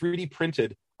 3D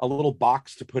printed a little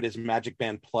box to put his Magic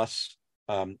Band Plus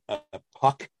a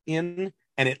puck in,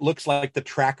 and it looks like the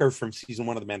tracker from season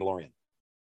 1 of The Mandalorian.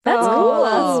 That's cool.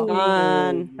 That's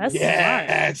fun. That's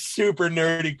it's super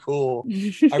nerdy cool.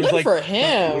 I was good like, for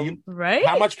him, right?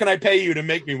 How much can I pay you to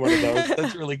make me one of those?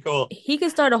 That's really cool. He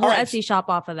could start a whole Etsy shop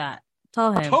off of that.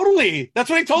 Tell him. Totally. That's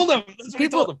what I told him.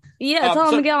 Yeah, tell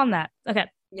him to get on that. Okay.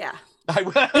 Yeah.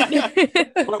 we're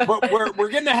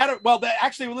getting ahead of.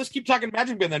 Actually, let's keep talking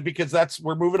Magic Band then, because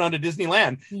we're moving on to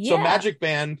Disneyland. Yeah. So Magic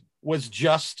Band was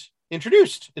just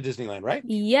introduced to Disneyland, right?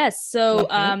 Yes. So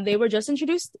they were just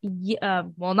introduced.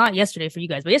 Well, not yesterday for you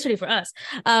guys, but yesterday for us.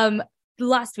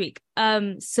 Last week.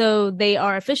 So they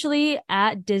are officially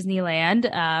at Disneyland.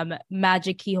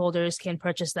 Magic key holders can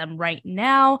purchase them right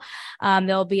now.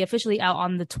 They'll be officially out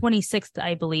on the 26th,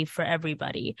 I believe, for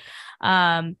everybody.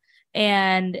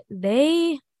 And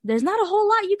there's not a whole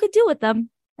lot you could do with them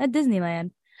at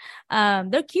Disneyland.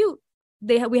 They're cute.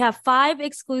 We have 5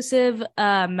 exclusive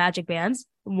Magic Bands,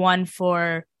 one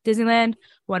for Disneyland,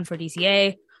 one for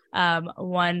DCA,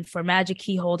 one for Magic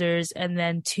key holders, and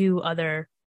then 2 other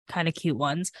kind of cute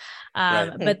ones.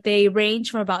 But they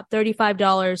range from about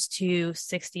 $35 to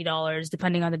 $60,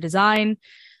 depending on the design.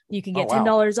 You can get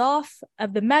 $10 off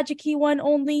of the Magic key one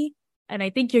only, and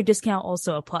I think your discount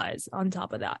also applies on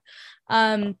top of that.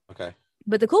 Okay.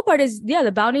 But the cool part is,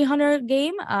 the bounty hunter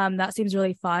game, that seems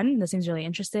really fun. That seems really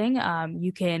interesting.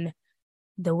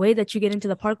 The way that you get into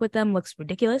the park with them looks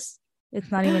ridiculous.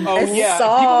 It's not even. People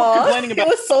were complaining about it.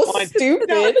 Was so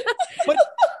stupid. but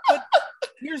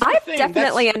here's the I've thing.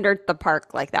 definitely entered the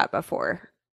park like that before.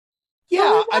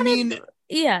 Yeah,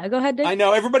 go ahead, Dick. I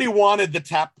know everybody wanted the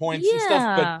tap points and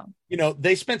stuff, but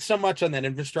they spent so much on that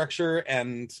infrastructure,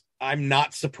 and I'm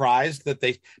not surprised that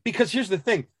because here's the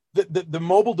thing. The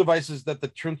mobile devices that the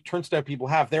turnstile people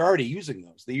have, they're already using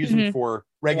those. They use them for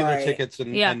regular tickets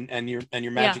and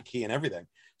your Magic key and everything.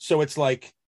 So it's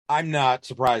like, I'm not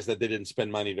surprised that they didn't spend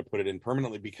money to put it in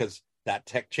permanently, because that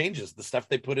tech changes. The stuff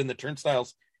they put in the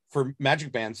turnstiles for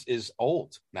Magic Bands is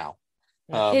old now.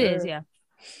 It is, yeah.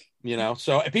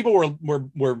 So people were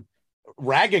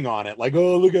ragging on it, like,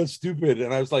 oh, look how stupid.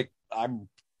 And I was like,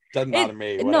 doesn't bother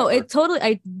me. Whatever. No,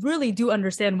 I really do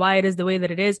understand why it is the way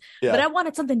that it is, but I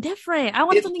wanted something different. I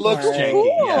wanted something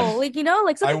cool. Yes.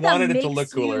 Like something I wanted that it makes to look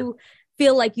cooler. You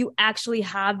feel like you actually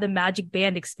have the Magic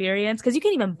Band experience, because you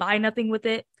can't even buy nothing with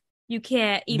it. You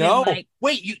can't even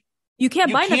you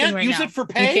can't buy nothing right now. Use it for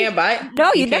pay? You can't buy it?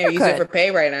 No, you never can't use it for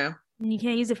pay right now. You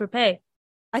can't use it for pay.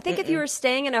 I think if you were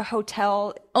staying in a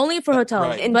hotel, only for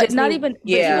hotels, but Disney, not even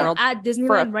at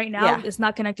Disneyland right now. It's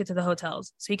not connected to the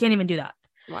hotels, so you can't even do that.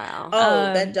 Wow.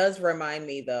 Oh, that does remind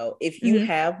me though. If you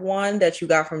have one that you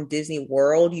got from Disney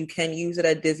World, you can use it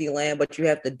at Disneyland, but you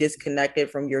have to disconnect it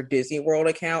from your Disney World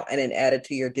account and then add it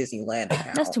to your Disneyland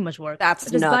account. That's too much work. That's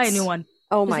just buy a new one.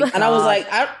 Oh my god! And I was like,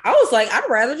 I'd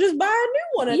rather just buy a new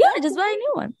one. Just buy a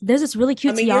new one. There's this really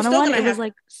cute Tiana one. It was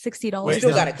like $60. You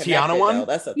still got a Tiana one.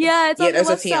 There's a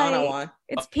Tiana one.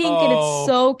 It's pink and it's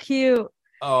so cute.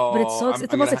 Oh, but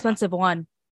it's the most expensive one.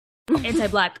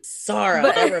 Anti-black. Sorry,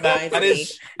 that reminds me.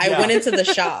 I went into the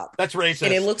shop. That's racist.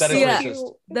 And it looks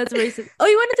racist. That's racist. Oh,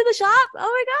 you went into the shop? Oh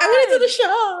my god! I went into the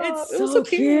shop. It was so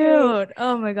cute.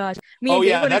 Oh my gosh! Me and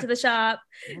Dave went into the shop.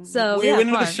 So we went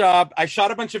into the shop. I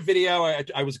shot a bunch of video.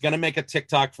 I was gonna make a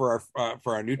TikTok for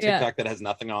our new TikTok that has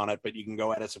nothing on it, but you can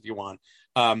go at us if you want.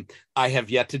 I have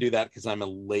yet to do that because I'm a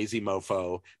lazy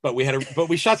mofo. But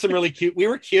we shot some really cute. We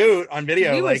were cute on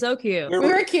video. We were so cute. We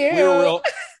were cute.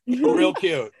 We were real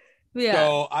cute. Yeah.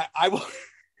 So I will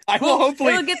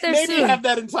hopefully we'll get there maybe soon. have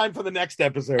that in time for the next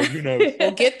episode. Who knows?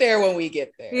 We'll get there when we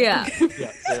get there. Yeah.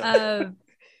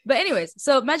 But anyways,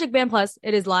 so Magic Band Plus,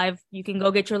 it is live. You can go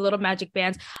get your little Magic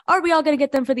Bands. Are we all going to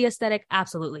get them for the aesthetic?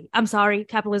 Absolutely. I'm sorry.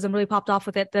 Capitalism really popped off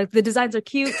with it. The designs are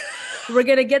cute. We're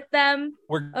going to get them.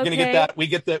 We're going to get that. We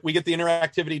get the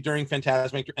interactivity during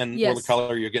Fantasmic and World of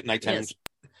Color. You get nighttime. Yes.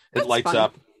 It lights fun.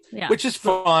 Up. Yeah. Which is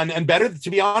fun and better, to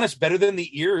be honest, better than the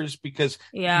ears, because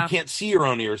you can't see your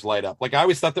own ears light up. Like, I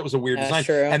always thought that was a weird design.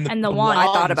 True. And the wand, I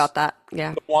thought about that.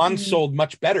 Yeah. The wands sold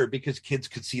much better because kids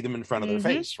could see them in front of their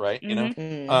face, right? You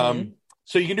know?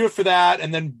 So you can do it for that.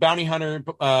 And then Bounty Hunter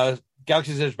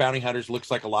Galaxy's Edge Bounty Hunters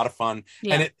looks like a lot of fun.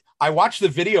 And I watched the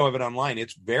video of it online.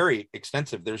 It's very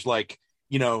extensive. There's like,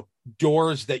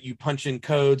 doors that you punch in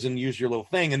codes and use your little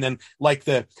thing, and then like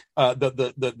the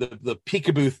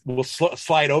peekaboo will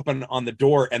slide open on the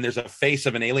door, and there's a face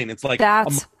of an alien. It's like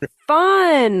that's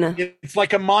fun. It's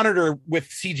like a monitor with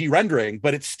CG rendering,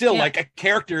 but it's still like a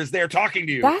character is there talking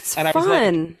to you. That's and fun. I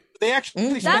was like, they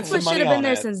actually that's what should have been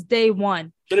there since day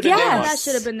one. That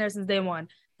should have been there since day one.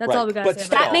 That's all we got to say.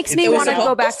 That makes me want to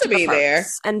go back to the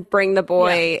parks and bring the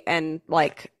boy and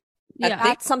like. Yeah,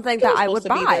 that's something that I would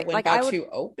buy. Like I would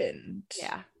opened.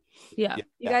 Yeah.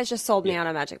 You guys just sold me on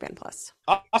a Magic Band Plus.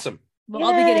 Awesome. Well,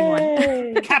 I'll be getting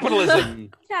one. Capitalism.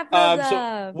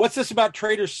 So what's this about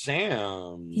Trader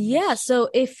Sam's? Yeah, so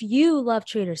if you love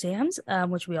Trader Sam's,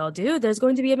 which we all do, there's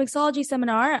going to be a mixology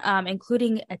seminar,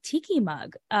 including a tiki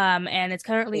mug. And it's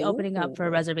currently opening up for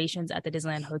reservations at the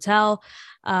Disneyland Hotel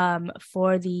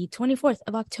for the 24th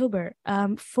of October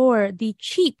for the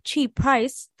cheap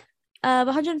price of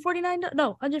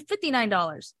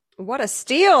 $159. What a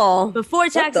steal. Before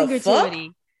tax and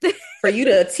gratuity. For you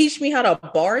to teach me how to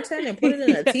bartend and put it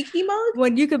in a tiki mug?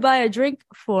 When you could buy a drink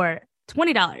for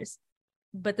 $20.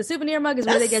 But the souvenir mug is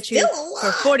where they get you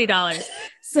for $40.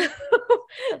 So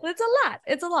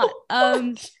it's a lot.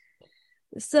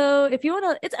 So if you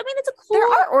want to, it's a cool There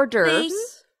are hors d'oeuvres. thing.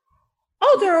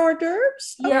 Oh, there are hors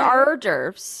d'oeuvres? There are hors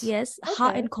d'oeuvres. Yes,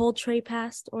 hot and cold tray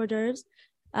passed hors d'oeuvres.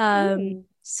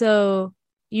 So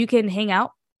you can hang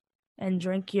out and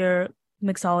drink your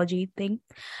mixology thing.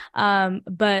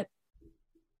 But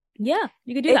yeah,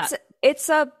 you could do that. Is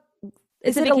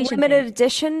it a limited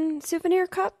edition souvenir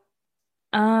cup?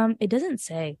 It doesn't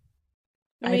say.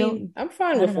 I'm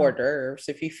fine with hors d'oeuvres.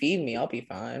 If you feed me, I'll be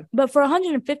fine. But for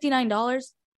 $159,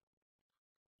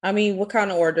 what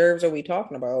kind of hors d'oeuvres are we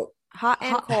talking about? Hot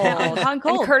and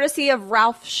cold. And courtesy of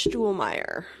Ralph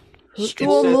Stuhlmeyer.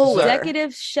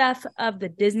 Executive chef of the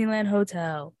Disneyland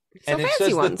Hotel. And it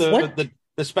says that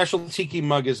the special tiki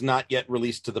mug is not yet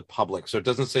released to the public, so it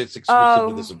doesn't say it's exclusive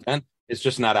to this event. It's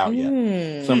just not out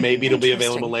yet. So maybe it'll be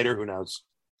available later. Who knows?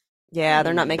 Yeah,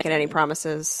 they're not making any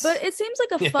promises. But it seems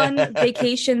like a fun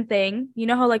vacation thing. You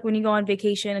know how like when you go on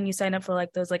vacation and you sign up for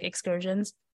like those like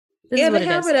excursions? They have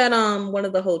it at one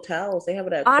of the hotels. They have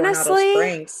it at Coronado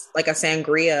Springs, like a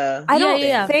sangria. I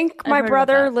don't think my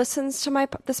brother listens to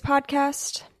this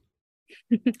podcast.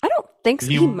 I don't think so.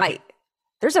 He might.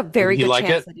 There's a very good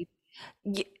chance that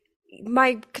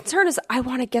my concern is I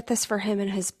want to get this for him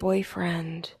and his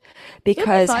boyfriend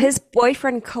because his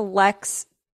boyfriend collects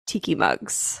tiki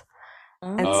mugs.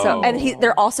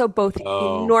 They're also both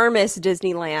enormous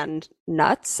Disneyland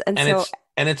nuts.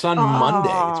 And it's on Monday.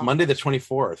 It's Monday the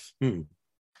 24th.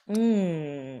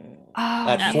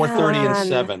 At 4:30 and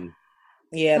 7.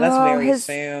 Yeah, that's very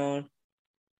soon.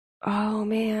 Oh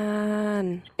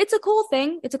man, it's a cool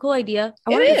thing. It's a cool idea. I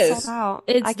want to get sold out.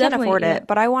 I can't afford it,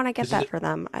 but I want to get that for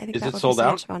them. I think that would be so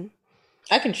much fun.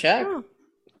 I can check.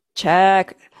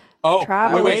 Check. Oh,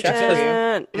 travel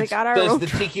agent. We got our own.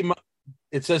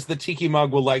 It says the tiki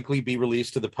mug will likely be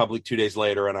released to the public 2 days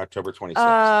later on October 26th.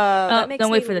 That makes don't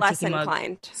me wait for the less tiki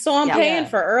inclined. mug. So I'm paying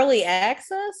for early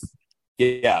access?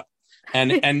 Yeah.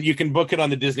 And you can book it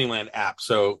on the Disneyland app.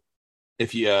 So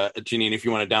if you, Janine, if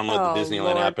you want to download the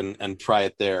Disneyland app and try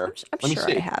it there. I'm sure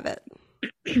I have it.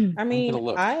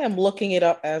 I am looking it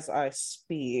up as I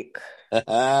speak.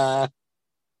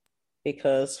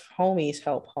 Because homies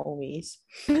help homies.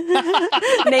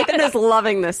 Nathan is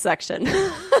loving this section.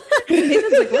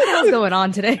 Nathan's like, what the hell's going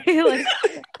on today? Like,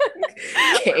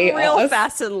 real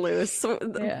fast and loose.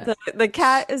 The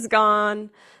cat is gone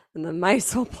and the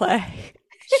mice will play.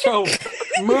 So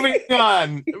moving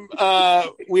on,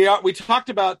 we talked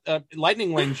about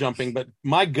lightning lane jumping, but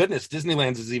my goodness,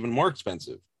 Disneyland's is even more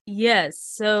expensive. Yes.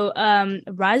 So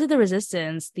Rise of the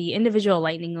Resistance, the individual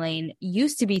lightning lane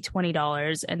used to be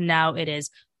 $20 and now it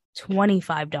is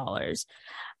 $25.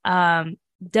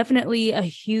 Definitely a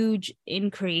huge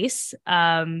increase.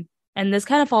 And this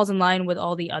kind of falls in line with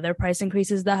all the other price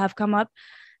increases that have come up.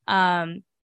 I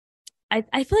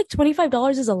feel like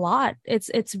 $25 is a lot.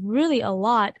 It's really a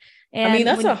lot. And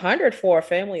that's $100 for a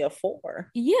family of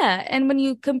 4. Yeah, and when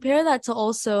you compare that to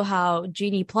also how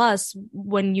Genie Plus,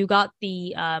 when you got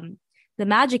the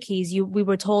Magic Keys, we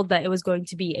were told that it was going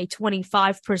to be a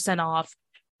 25% off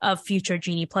of future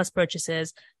Genie Plus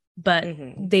purchases, but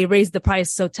they raised the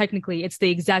price, so technically it's the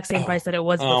exact same price that it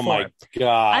was before. Oh my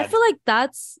god! I feel like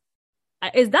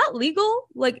is that legal?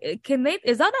 Like,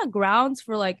 is that not grounds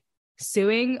for like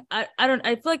suing? I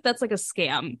feel like that's like a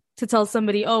scam to tell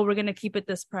somebody, oh, we're gonna keep it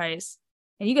this price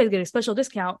and you guys get a special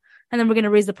discount, and then we're gonna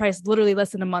raise the price literally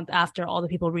less than a month after all the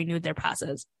people renewed their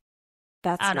passes.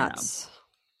 That's I don't nuts.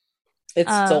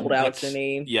 It's sold out to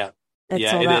me. Yeah. It's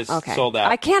yeah, sold it out? is Okay. sold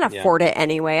out. I can't afford it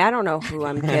anyway. I don't know who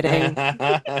I'm kidding.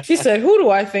 She said, "Who do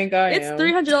I think I It's am?"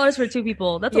 $300 for 2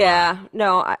 people. That's a lot.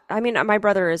 No. I mean, my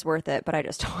brother is worth it, but I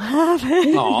just don't have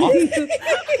it. Aw.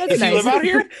 Does he live out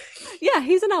here? Yeah,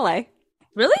 he's in LA.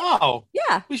 Really? Oh,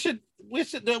 Yeah. We should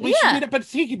meet up at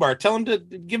Tiki Bar. Tell him to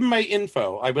give him my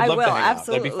info. I would love to hang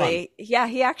absolutely. out. That'd be fun. Yeah,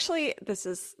 he actually. This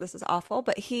is awful,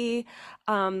 but he,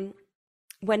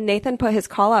 when Nathan put his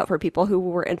call out for people who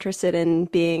were interested in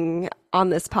being on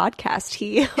this podcast,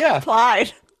 he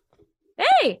applied.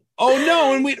 Hey. Oh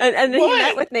no! And and he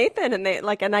met with Nathan, and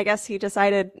and I guess he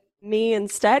decided me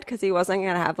instead because he wasn't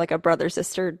gonna have like a brother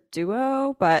sister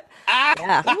duo. But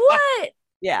yeah, what?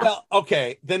 Yeah. Well,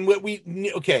 okay. Then we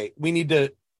need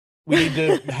to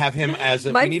have him as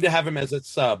a we need to have him as a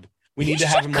sub. We need to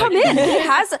have him come in.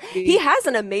 He has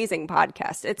an amazing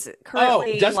podcast. It's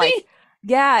currently does he?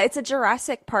 Yeah, it's a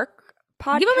Jurassic Park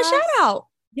podcast. Give him a shout out.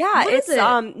 Yeah, what it's is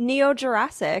it? Neo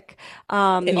Jurassic.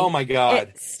 Oh my god!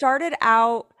 It started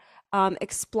out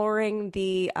exploring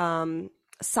the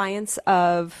science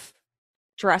of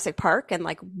Jurassic Park and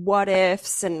like what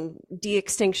ifs and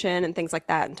de-extinction and things like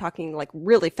that, and talking like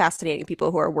really fascinating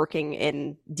people who are working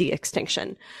in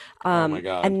de-extinction. Oh my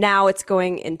god! And now it's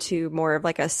going into more of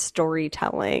like a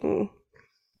storytelling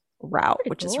route,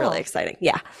 which is really exciting.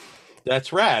 Yeah.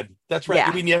 That's rad. That's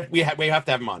rad. Yeah. We have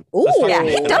to have him on. Ooh, yeah,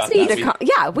 he does need to come.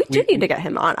 Yeah, we do need to get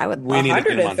him on. I would. We need to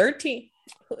get him on. 113.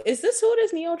 Is this who it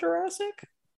is? Neo Jurassic?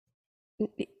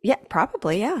 Yeah,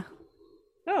 probably. Yeah.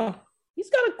 Oh, he's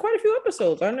got quite a few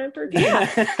episodes. 113. Yeah.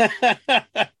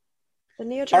 The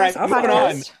Neo Jurassic. All right, moving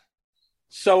on. podcast.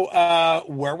 So,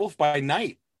 Werewolf by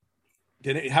Night.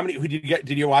 Who did you get?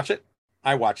 Did you watch it?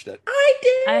 I watched it. I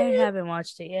did. I haven't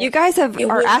watched it yet. You guys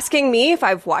are asking me if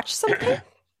I've watched something.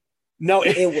 No,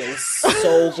 it was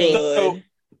so good. So,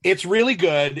 it's really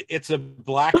good. It's a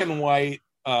black and white.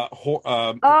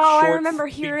 I remember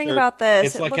hearing about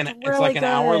this. It's like an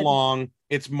hour long.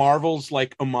 It's Marvel's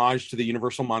like homage to the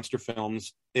Universal monster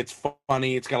films. It's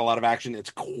funny. It's got a lot of action. It's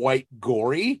quite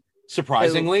gory,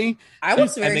 surprisingly. I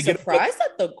was very surprised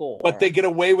at the gore, but they get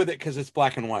away with it because it's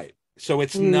black and white. So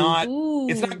it's not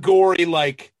gory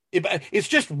like. It's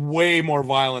just way more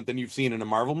violent than you've seen in a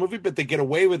Marvel movie, but they get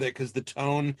away with it because the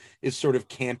tone is sort of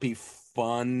campy,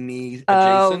 funny,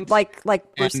 adjacent. Oh,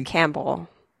 like Bruce Campbell.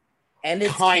 And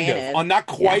it's kind canon. of not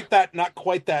quite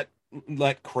that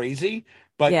like crazy,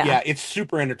 but yeah, it's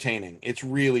super entertaining. It's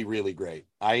really, really great.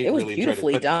 It was really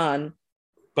beautifully done.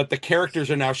 But the characters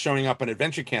are now showing up on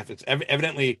adventure camp. It's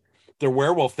evidently they're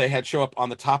werewolf. They had show up on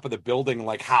the top of the building,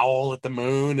 like howl at the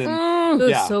moon, and it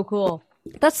was so cool.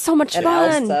 That's so much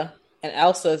fun.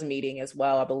 Elsa's meeting as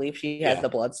well. I believe she has the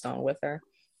Bloodstone with her.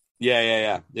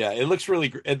 Yeah. It looks really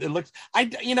great. It looks.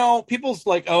 People's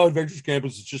like, oh, Adventures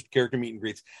Campus is just character meet and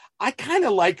greets. I kind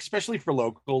of like, especially for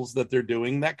locals, that they're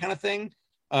doing that kind of thing.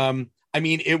 I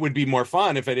mean, it would be more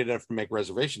fun if I didn't have to make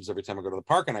reservations every time I go to the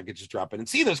park, and I could just drop in and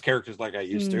see those characters like I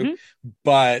used to.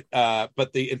 But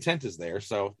the intent is there,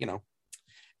 so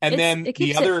And then it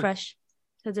keeps it fresh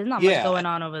because there's not much going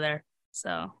on over there.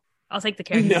 So I'll take the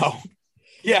characters. No.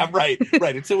 Yeah, right.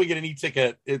 Until we get an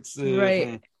e-ticket, it's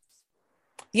right.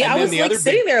 Yeah, I was like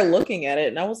sitting there looking at it,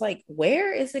 and I was like,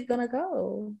 "Where is it gonna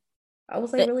go?" I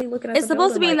was like, really looking at. It's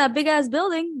supposed to be in that big ass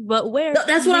building, but where? No,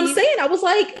 that's what I'm saying. I was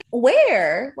like,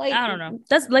 "Where?" Like, I don't know.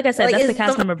 That's like I said. That's the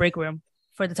cast member break room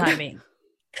for the time being.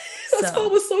 That's why I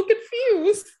was so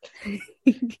confused.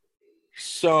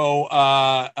 So,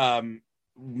 and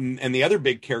the other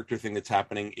big character thing that's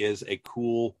happening is a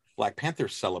cool Black Panther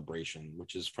celebration,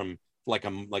 which is from like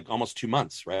almost 2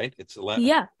 months, right? It's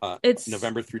it's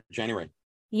November through January.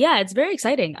 Yeah, it's very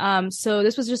exciting. So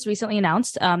this was just recently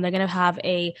announced. They're gonna have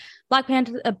a Black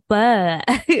Panther.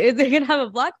 They're gonna have a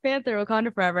Black Panther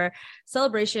Wakanda Forever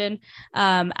celebration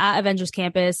at Avengers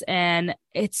Campus, and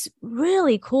it's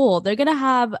really cool. They're gonna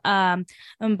have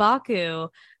M'Baku,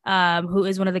 who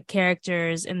is one of the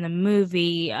characters in the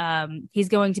movie. He's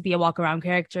going to be a walk around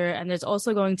character, and there's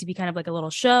also going to be kind of like a little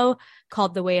show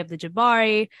called The Way of the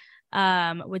Jabari,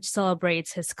 which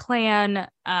celebrates his clan.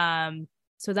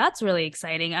 So that's really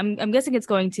exciting. I'm guessing it's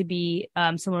going to be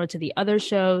similar to the other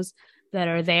shows that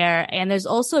are there. And there's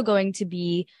also going to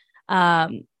be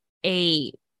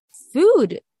a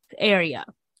food area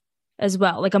as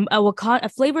well, like a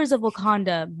Flavors of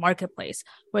Wakanda marketplace,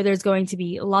 where there's going to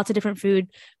be lots of different food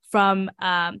from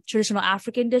traditional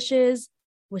African dishes,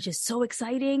 which is so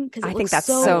exciting because I think that's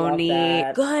so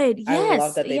neat. Good. Yes. I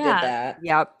love that they did that.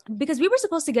 Yep. Because we were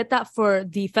supposed to get that for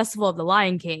the Festival of the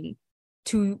Lion King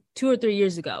 2 or 3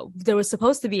 years ago. There was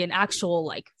supposed to be an actual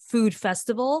like food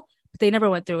festival, but they never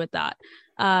went through with that.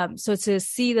 So to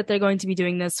see that they're going to be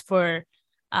doing this for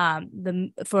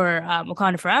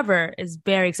Wakanda Forever is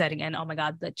very exciting. And oh my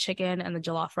god, the chicken and the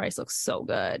jollof rice looks so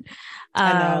good.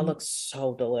 I know, it looks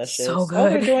so delicious. So good. Oh,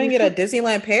 they're doing it at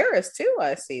Disneyland Paris too.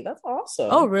 I see. That's awesome.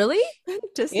 Oh, really?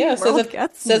 Disney World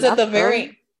says at the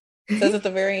very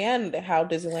end how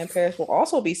Disneyland Paris will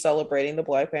also be celebrating the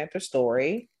Black Panther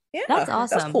story. Yeah, that's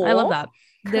awesome. That's cool. I love that.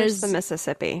 There's the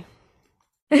Mississippi.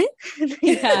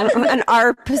 Yeah. And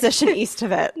our position east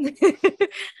of it.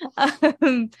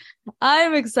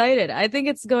 I'm excited. I think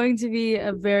it's going to be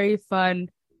a very fun,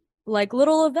 like,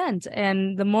 little event.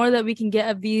 And the more that we can get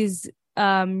of these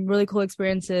really cool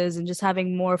experiences and just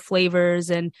having more flavors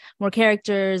and more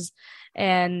characters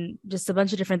and just a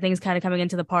bunch of different things kind of coming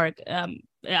into the park,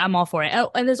 I'm all for it. Oh,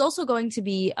 and there's also going to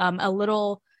be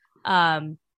a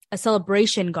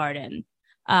celebration garden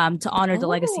to honor the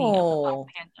legacy of the Black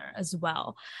Panther as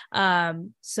well.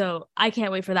 So I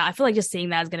can't wait for that. I feel like just seeing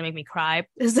that is going to make me cry.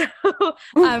 So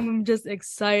I'm just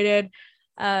excited.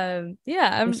 I'm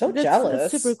so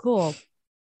jealous. That's super cool.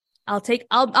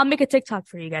 I'll make a TikTok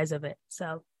for you guys of it.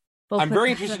 So I'm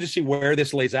very interested to see where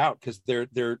this lays out, because they're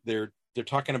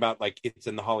talking about, like, it's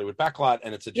in the Hollywood backlot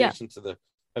and it's adjacent to the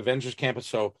Avengers campus.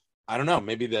 So I don't know.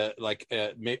 Maybe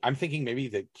I'm thinking maybe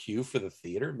the queue for the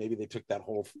theater. Maybe they took that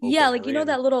whole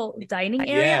that little dining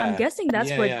area. Yeah. I'm guessing that's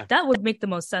where that would make the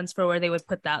most sense for where they would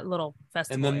put that little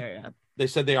festival area. They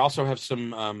said they also have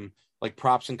some like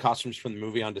props and costumes from the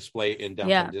movie on display in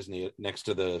downtown Disney next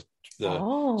to the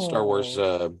Star Wars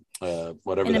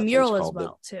whatever, and a mural as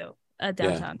well too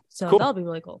downtown. So cool. That'll be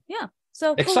really cool. Yeah.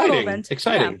 So exciting. Yeah.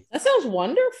 That sounds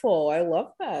wonderful. I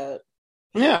love that.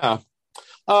 Yeah.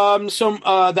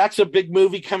 So that's a big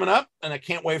movie coming up, and I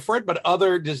can't wait for it. But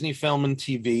other Disney film and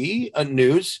TV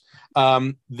news.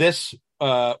 This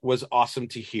was awesome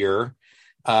to hear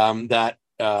that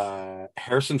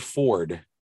Harrison Ford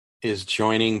is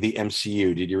joining the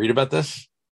MCU. Did you read about this?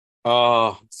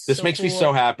 Oh, this so makes me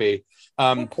so happy.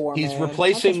 He's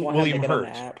replacing William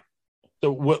Hurt.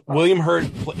 So William Hurt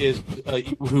is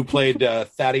who played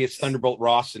Thaddeus Thunderbolt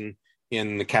Ross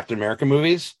in the Captain America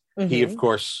movies. Mm-hmm. He, of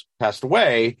course, passed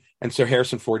away, and so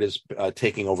Harrison Ford is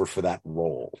taking over for that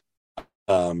role,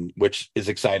 which is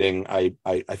exciting. I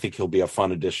think he'll be a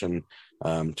fun addition,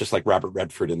 just like Robert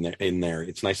Redford in there.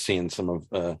 It's nice seeing some of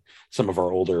our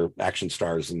older action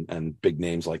stars and big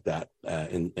names like that.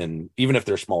 And even if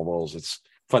they're small roles, it's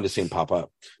fun to see him pop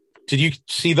up. Did you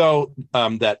see though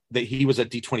that he was at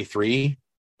D23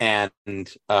 and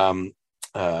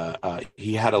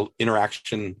he had an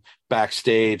interaction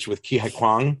backstage with Ki Hai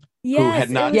Kwang, who had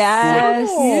not seen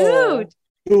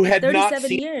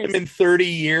him in 30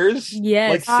 years.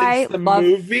 Yes, like since the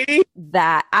movie.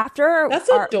 That after that's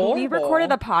adorable. We recorded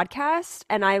the podcast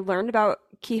and I learned about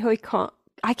Ki Hai Kwang.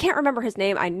 I can't remember his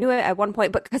name. I knew it at one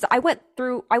point, but because I went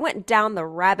down the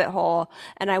rabbit hole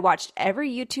and I watched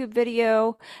every YouTube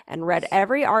video and read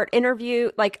every art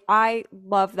interview. Like, I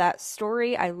love that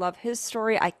story. I love his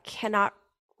story. I cannot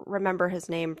remember his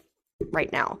name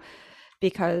right now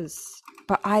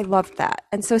but I loved that.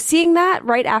 And so seeing that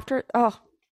right after, I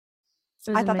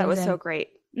thought that was so great.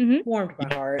 Mm-hmm. Warmed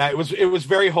my heart. Yeah, it was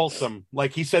very wholesome.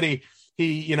 Like he said,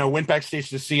 he went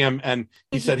backstage to see him, and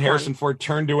he said Harrison Ford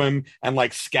turned to him and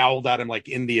like scowled at him like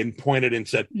Indian, pointed and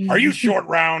said, "Are you short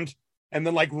round?" And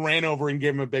then like ran over and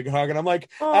gave him a big hug. And I'm like,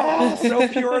 so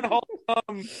pure and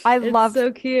wholesome. I love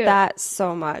so cute. That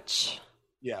so much.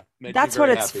 Yeah, that's what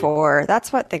it's for.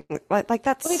 That's what things like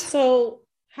that's. Wait, so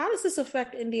how does this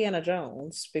affect Indiana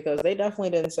Jones? Because they definitely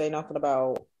didn't say nothing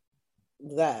about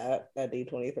that at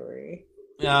D23.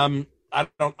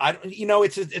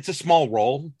 It's a small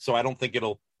role, so I don't think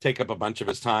it'll take up a bunch of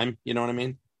his time. You know what I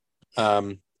mean?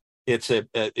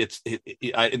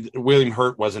 William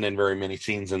Hurt wasn't in very many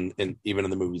scenes in even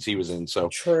in the movies he was in, so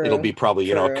it'll be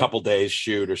probably a couple days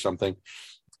shoot or something.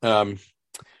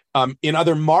 In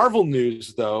other Marvel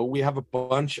news, though, we have a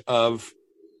bunch of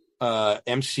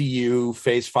MCU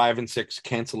Phase 5 and 6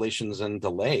 cancellations and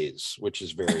delays, which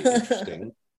is very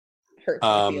interesting. Hurts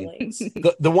my feelings.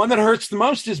 The one that hurts the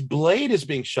most is Blade is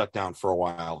being shut down for a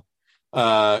while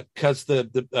because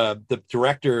the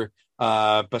director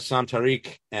Bassam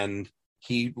Tariq, and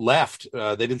he left.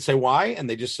 They didn't say why, and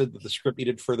they just said that the script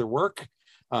needed further work.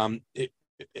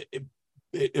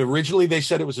 Originally, they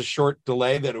said it was a short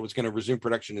delay, that it was going to resume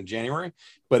production in January,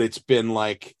 but it's been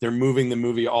like they're moving the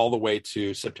movie all the way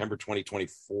to September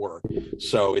 2024.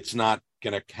 So it's not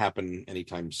going to happen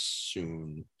anytime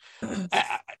soon.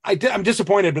 I'm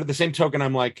disappointed, but at the same token,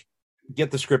 I'm like,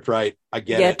 get the script right. I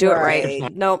get it. Yeah, do it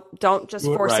right. Nope, don't just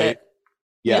force it.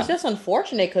 Yeah, it's just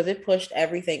unfortunate because it pushed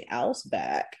everything else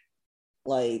back.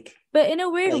 Like, But in a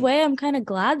weird way, I'm kind of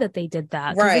glad that they did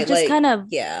that. Right. It just kind of,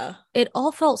 yeah. It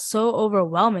all felt so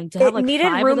overwhelming to have like needed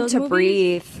 5 room of those to movies.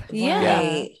 breathe. Yeah.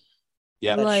 Right.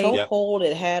 Yeah. That Like, chokehold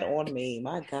it had on me.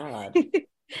 My God.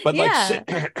 But Yeah.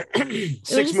 like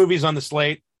six movies on the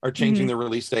slate are changing their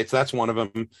release dates. That's one of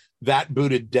them. That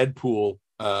booted Deadpool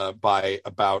by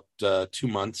about 2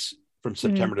 months from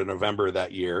September to November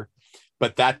that year.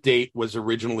 But that date was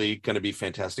originally going to be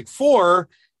Fantastic Four,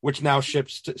 which now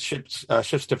shifts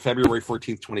to February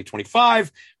 14th,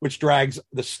 2025, which drags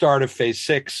the start of Phase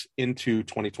 6 into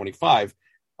 2025.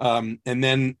 And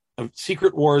then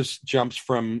Secret Wars jumps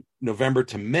from November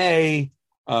to May.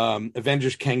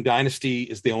 Avengers Kang Dynasty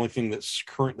is the only thing that's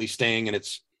currently staying in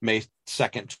its May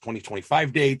 2nd,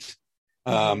 2025 date.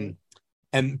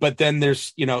 But then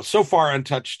there's, so far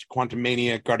untouched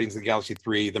Quantumania, Guardians of the Galaxy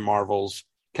 3, The Marvels,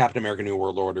 Captain America New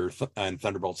World Order, and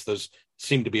Thunderbolts. Those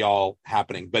seem to be all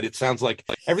happening, but it sounds like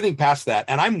everything past that.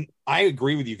 And I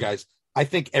agree with you guys. I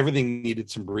think everything needed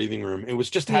some breathing room. It was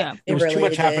just there was really too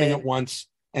much happening at once.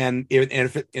 And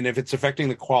if it's affecting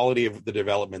the quality of the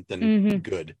development, then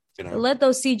good. Let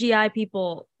those CGI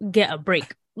people get a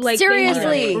break. Like,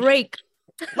 seriously, break.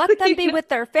 Let them be with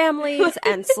their families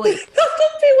and sleep. Let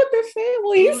them be with their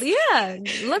families. Yeah,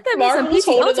 let them have some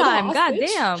PTO time. God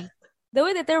damn, the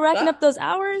way that they're racking up those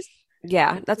hours.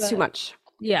 Yeah, that's too much.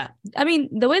 Yeah, I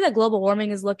mean, the way that global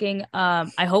warming is looking,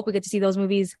 I hope we get to see those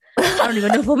movies. I don't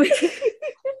even know if we'll make it.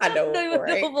 I know,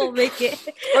 right? We'll make it.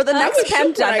 Or the next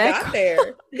pandemic.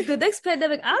 The next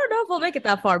pandemic, I don't know if we'll make it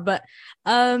that far, but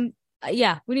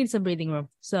yeah, we need some breathing room.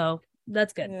 So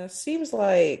that's good. Yeah, seems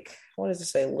like, what does it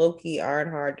say? Loki,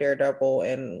 Ironheart, Daredevil,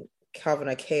 and Coven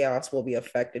of Chaos will be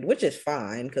affected, which is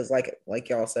fine because, like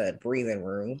y'all said, breathing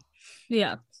room.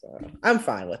 Yeah, so I'm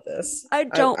fine with this. I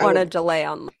don't want a delay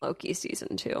on Loki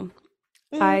season 2.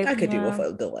 I could do with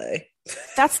a delay.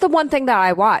 That's the one thing that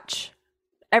I watch.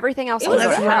 Everything else,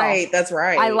 that's right. That's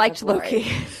right. I liked Loki.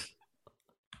 Right.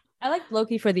 I liked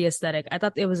Loki for the aesthetic. I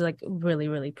thought it was like really,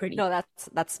 really pretty. No,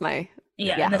 that's my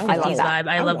and the 50s vibe.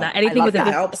 I love that. Anything with the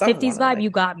 50s vibe, you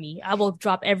got me. I will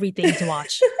drop everything to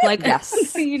watch. Like,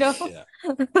 yes, Yeah.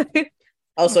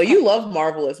 Oh, so you love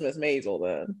Marvelous Miss Maisel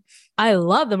then? I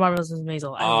love the Marvelous Miss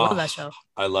Maisel. I love that show.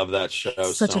 I love that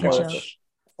show. Such a good show.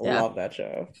 I love that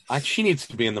show. She needs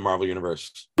to be in the Marvel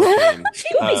universe. She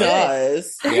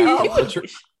does. Yeah.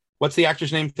 What's the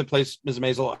actor's name that plays Ms.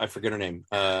 Maisel? I forget her name.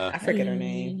 I forget her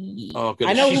name. Oh, good.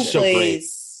 I know She's so great.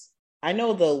 I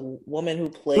know the woman who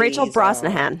plays Rachel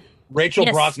Brosnahan. Rachel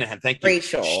Brosnahan. Thank you.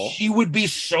 Rachel. She would be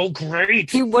so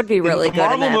great. She would be really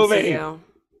good in the MCU.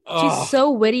 She's so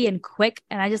witty and quick,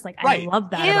 and I just I love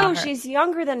that. Ew, about her. She's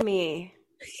younger than me.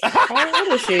 How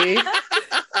old is she?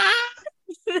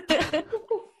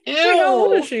 Ew. How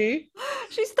old is she?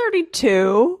 She's 32.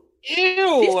 Ew.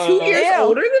 She's 2 years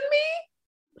older than me?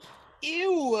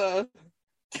 Ew.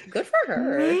 Good for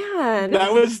her. Man.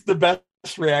 That was the best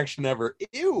reaction ever.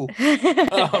 Ew.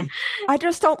 I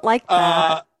just don't like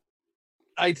that.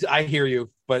 I hear you,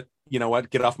 but you know what?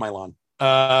 Get off my lawn.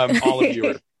 All of you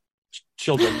are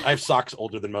children. I have socks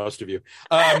older than most of you.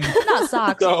 Not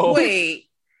socks. So, wait.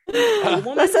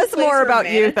 This is more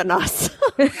about you than us.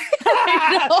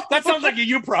 That sounds like a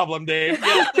you problem, Dave.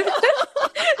 Yeah.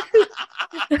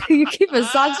 You keeping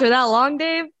socks for that long,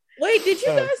 Dave? Wait, did you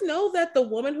guys know that the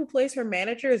woman who plays her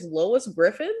manager is Lois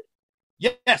Griffin?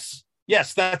 Yes,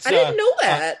 that's. I didn't know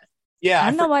that. Yeah, I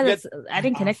don't know why that's. I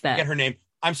didn't connect that. Get her name.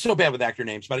 I'm so bad with actor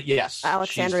names, but yes,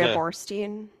 Alexandria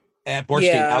Borstein.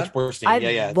 Alex Borstein.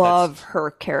 I love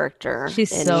her character.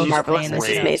 She's so Marvelous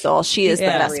Mrs. Maisel. She is the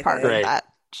best part of that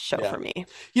show for me.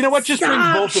 You know what? Just bring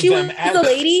both of them as the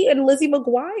lady and Lizzie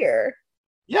McGuire.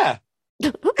 Yeah,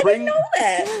 I didn't know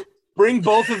that. Bring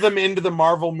both of them into the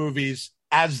Marvel movies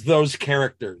as those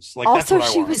characters. Like, also, that's what I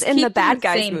want. she was in the Bad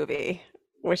Guys movie,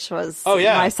 which was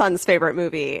my son's favorite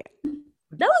movie.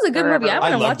 That was a good movie. I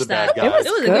want to watch that. It was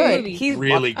a good movie. He's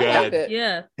really good.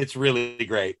 Yeah, it's really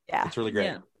great. Yeah, it's really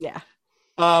great. Yeah.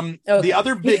 The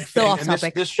other big thing, and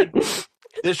this should make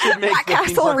Black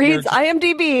Castle reads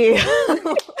IMDb.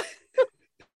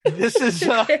 This is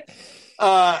the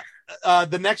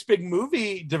next big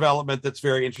movie development that's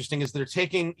very interesting is they're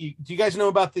taking. Do you guys know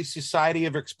about the Society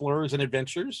of Explorers and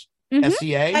Adventures?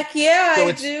 SEA. Heck yeah,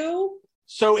 I do.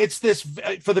 So it's this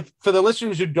for the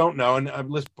listeners who don't know, and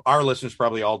our listeners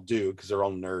probably all do because they're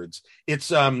all nerds.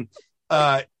 It's and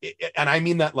I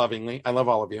mean that lovingly. I love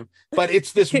all of you, but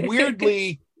it's this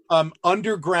weirdly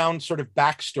underground sort of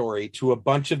backstory to a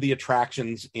bunch of the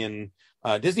attractions in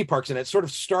Disney parks, and it sort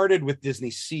of started with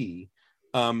Disney Sea,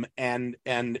 and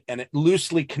it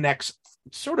loosely connects,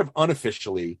 sort of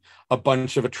unofficially, a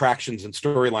bunch of attractions and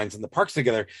storylines in the parks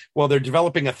together. Well, they're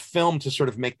developing a film to sort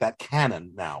of make that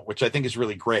canon now, which I think is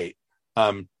really great.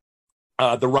 The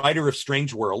writer of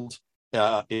Strange World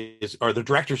the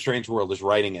director of Strange World is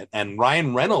writing it, and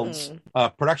Ryan Reynolds'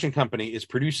 production company is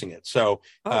producing it. So,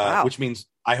 which means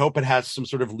I hope it has some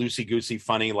sort of loosey-goosey,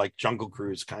 funny, like Jungle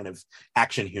Cruise kind of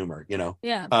action humor, you know?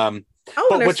 Yeah. But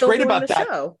what's great about that?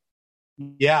 Show.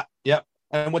 Yeah.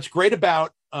 And what's great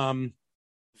about the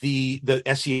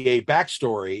SEA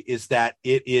backstory is that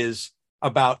it is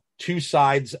about two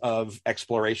sides of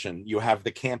exploration. You have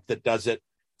the camp that does it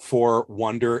for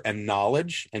wonder and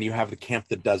knowledge, and you have the camp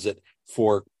that does it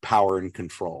for power and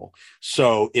control.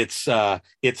 So it's a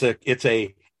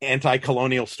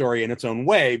anti-colonial story in its own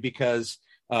way, because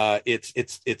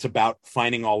it's about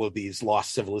finding all of these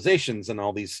lost civilizations and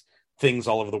all these things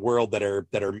all over the world that are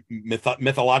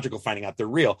mythological, finding out they're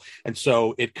real. And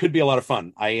so it could be a lot of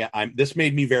fun. This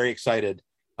made me very excited.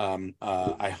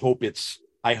 I hope it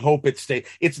stays.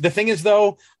 It's the thing is,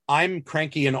 though, I'm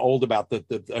cranky and old about the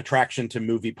attraction to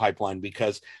movie pipeline,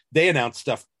 because they announced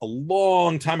stuff a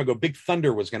long time ago. Big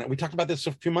Thunder was we talked about this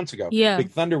a few months ago. Yeah.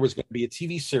 Big Thunder was going to be a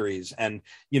TV series, and,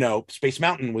 you know, Space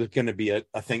Mountain was going to be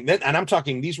a thing. And I'm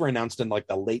talking, these were announced in like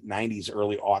the late 90s,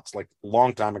 early aughts, like a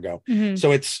long time ago. Mm-hmm.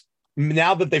 So it's,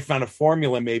 now that they found a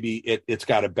formula, maybe it's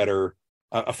got a better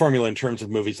a formula in terms of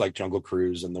movies like Jungle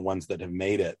Cruise and the ones that have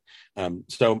made it.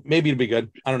 So maybe it'll be good.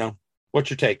 I don't know. What's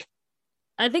your take?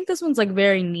 I think this one's like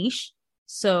very niche.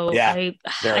 So yeah,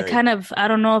 I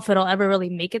don't know if it'll ever really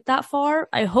make it that far.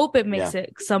 I hope it makes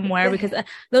it somewhere, because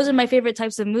those are my favorite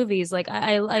types of movies. Like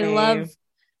I love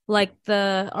like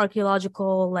the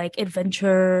archaeological, like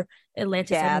adventure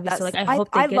Atlantis movies. So like I hope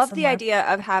I love somewhere. The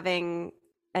idea of having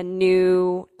a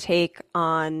new take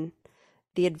on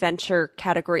the adventure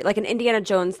category, like an Indiana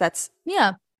Jones that's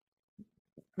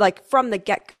like from the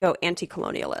get-go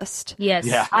anti-colonialist. Yes.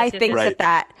 Yeah. I think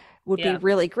that would be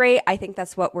really great. I think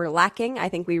that's what we're lacking. I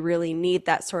think we really need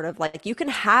that sort of, like, you can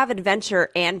have adventure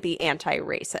and be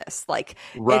anti-racist. Like,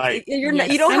 right. You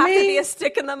don't have to be a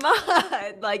stick in the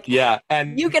mud. Like,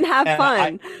 and you can have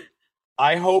fun.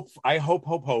 I hope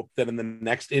that in the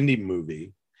next indie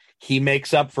movie, he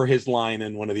makes up for his line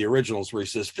in one of the originals where he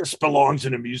says, "This belongs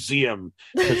in a museum,"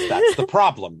 because that's the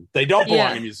problem. They don't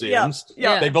belong in museums.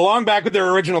 Yeah. They belong back with their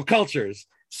original cultures.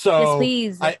 So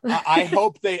yes, please. I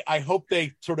hope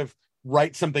they sort of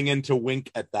write something in to wink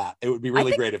at that. It would be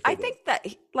really great if they did. I think that,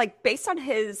 like, based on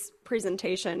his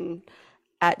presentation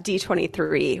at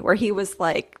D23, where he was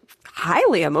like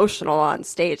highly emotional on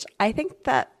stage, I think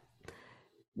that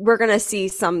we're going to see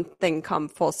something come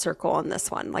full circle on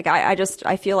this one. Like, I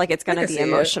feel like it's going to be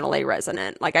emotionally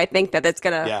resonant. Like, I think that it's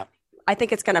going to, I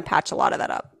think it's going to patch a lot of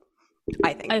that up.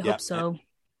 I hope so.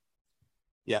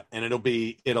 And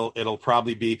it'll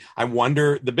probably be, I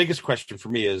wonder, the biggest question for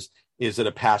me is it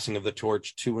a passing of the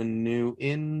torch to a new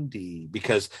indie?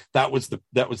 Because that was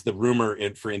the rumor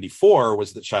for Indy 4,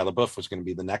 was that Shia LaBeouf was going to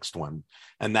be the next one.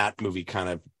 And that movie kind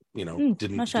of,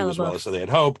 didn't do as well as they had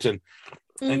hoped. And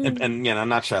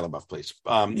not Shia LaBeouf, please.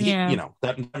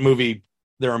 That movie,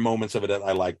 there are moments of it that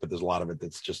I like, but there's a lot of it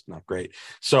that's just not great.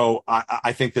 So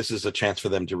I think this is a chance for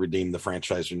them to redeem the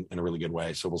franchise in a really good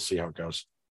way. So we'll see how it goes.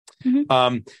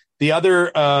 Mm-hmm. The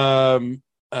other,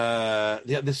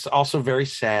 this is also very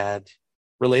sad,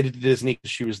 related to Disney.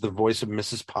 She was the voice of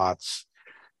Mrs. Potts.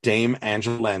 Dame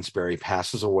Angela Lansbury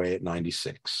passes away at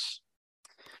 96.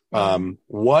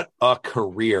 What a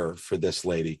career for this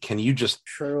lady. Can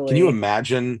you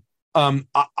imagine?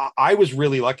 I was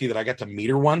really lucky that I got to meet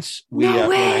her once. When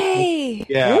I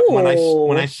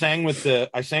sang with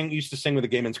used to sing with the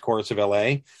Gay Men's Chorus of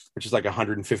LA, which is like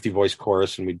 150 voice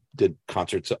chorus, and we did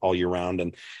concerts all year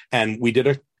round. And we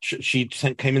did she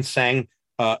came and sang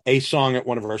a song at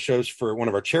one of our shows for one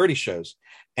of our charity shows.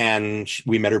 And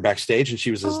we met her backstage, and she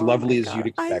was as lovely as you'd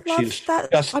expect. She's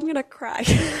just, I'm gonna cry.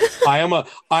 I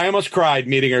almost cried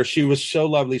meeting her. She was so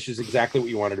lovely. She's exactly what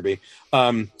you wanted to be.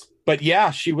 But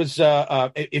yeah, she was.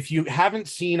 If you haven't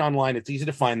seen online, it's easy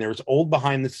to find. There's old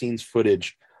behind the scenes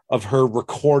footage of her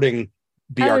recording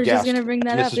 "Be Our Guest." I was just gonna bring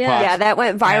that up. Yeah, that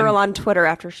went viral on Twitter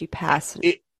after she passed.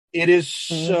 It is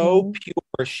so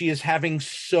pure. She is having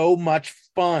so much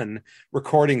fun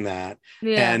recording that,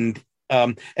 and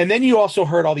then you also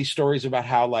heard all these stories about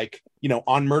how, like,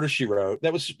 on Murder, She Wrote,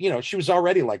 that was, she was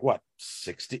already like, what,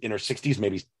 60 in her 60s,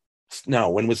 maybe. No,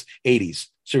 when was 80s.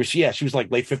 So she was like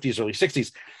late 50s, early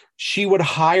 60s. She would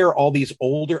hire all these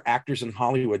older actors in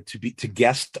Hollywood to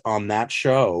guest on that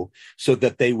show so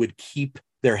that they would keep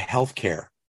their health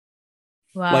care.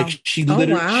 Wow. Like she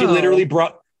literally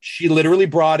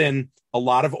brought in a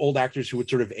lot of old actors who had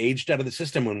sort of aged out of the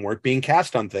system and weren't being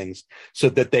cast on things so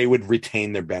that they would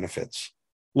retain their benefits.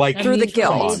 Like through the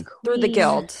guild. Through the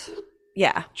guild.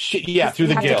 Yeah. Through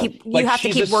the guild. You have to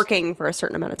keep working for a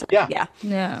certain amount of time.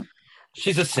 Yeah.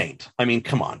 She's a saint. I mean,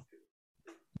 come on.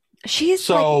 She's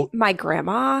like my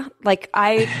grandma. Like,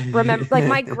 I remember, like,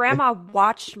 my grandma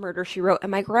watched Murder, She Wrote,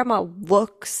 and my grandma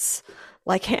looks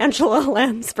like Angela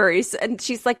Lansbury, and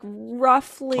she's like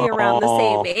roughly around the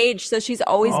same age. So she's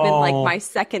always been like my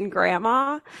second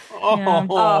grandma.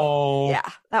 Yeah,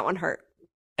 that one hurt.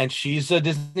 And she's a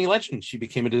Disney legend. She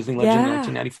became a Disney legend in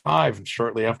 1995,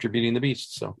 shortly after Beauty and the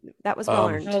Beast. So that was well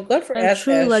earned. Oh, good for a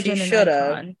true legend. She should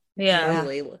have. Yeah.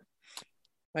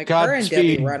 Like her and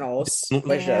Debbie Reynolds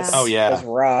was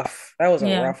rough. That was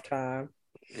a rough time.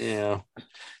 Yeah.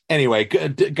 Anyway,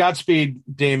 Godspeed,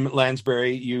 Dame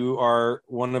Lansbury. You are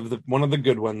one of the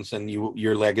good ones, and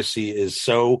your legacy is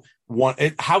so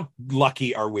how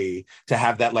lucky are we to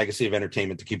have that legacy of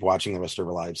entertainment to keep watching the rest of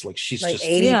our lives? Like, she's like just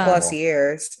 80 plus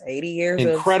years, 80 years,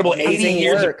 incredible, of 80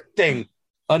 years work. of thing,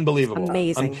 unbelievable,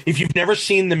 amazing. If you've never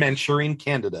seen The Manchurian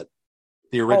Candidate,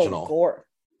 the original,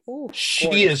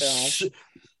 she is.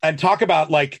 And talk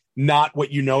about like not what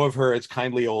you know of her as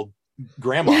kindly old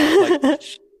grandma. Like,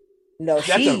 no,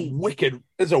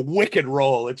 that's a wicked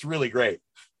role. It's really great.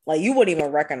 Like, you wouldn't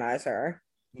even recognize her.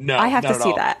 No, I have to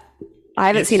see that. I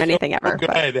haven't seen anything ever. Good.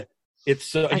 But it's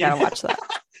so I gotta watch that.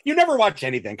 You never watch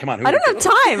anything. Come on. I don't have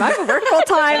time. I'm at work full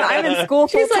time. I'm in school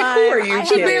full time. She's like, who are you?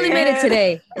 She barely made it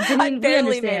today. I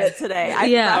barely made it today.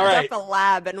 I wrapped up a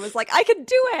lab and was like, I could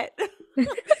do it.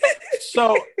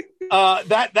 So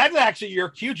that's actually your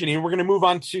cue, Janine. We're going to move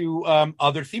on to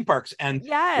other theme parks and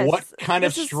what kind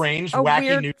of strange,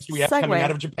 wacky news do we have coming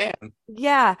out of Japan?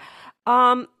 Yeah.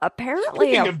 Apparently,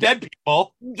 speaking of dead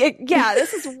people. Yeah,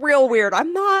 this is real weird.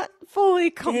 I'm not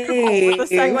fully comfortable with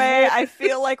the segue. I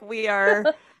feel like we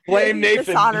are blame Nathan.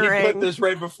 Dishonoring. He put this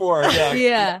right before.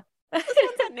 Yeah.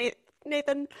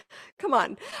 Nathan, come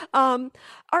on. All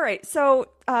right. So,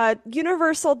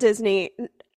 Universal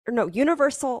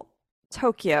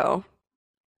Tokyo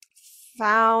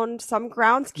found some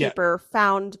groundskeeper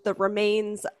found the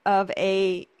remains of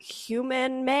a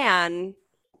human man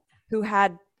who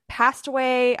had passed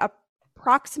away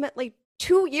approximately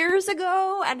 2 years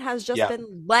ago and has just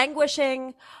been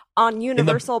languishing on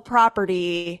Universal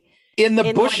property in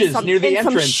the bushes near the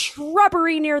entrance, some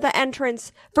shrubbery near the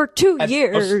entrance for 2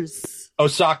 years.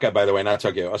 Osaka, by the way, not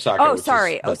Tokyo. Osaka. Oh,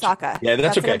 sorry, Osaka. Yeah,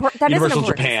 that's okay. Universal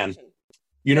Japan.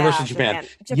 Universal Japan.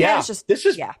 Japan's just this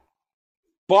is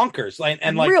bonkers.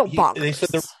 And like real bonkers. They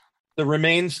said the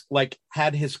remains like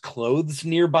had his clothes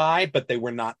nearby, but they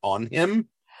were not on him.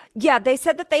 Yeah, they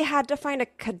said that they had to find a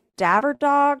cadaver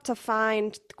dog to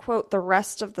find, quote, the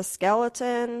rest of the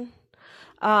skeleton.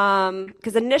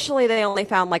 Because initially they only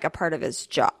found like a part of his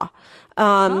jaw.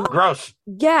 Gross.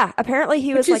 Yeah, apparently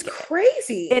he was like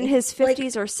crazy in his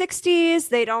 50s or 60s.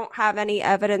 They don't have any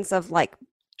evidence of like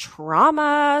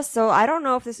trauma. So I don't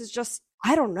know if this is just,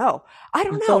 I don't know.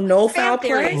 So no foul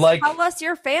play? Like, tell us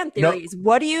your fan theories.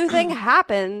 What do you think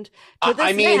happened to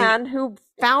this man who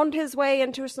found his way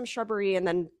into some shrubbery and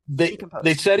then decomposed?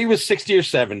 They said he was 60 or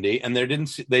 70, and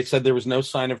they said there was no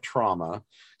sign of trauma.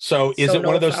 So is it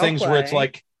one of those things where it's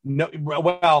like, no,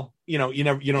 well, you don't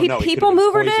know. People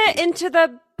moved it into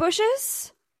the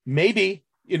bushes? Maybe,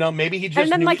 maybe he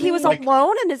just and then he was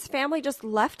alone and his family just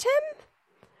left him?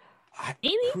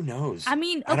 Maybe. Who knows? I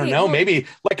mean, I don't know. Maybe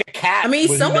like a cat. I mean,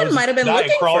 someone might have been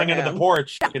looking crawling for him. into the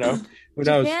porch. Who knows?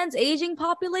 Japan's aging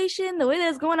population, the way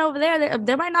that's going over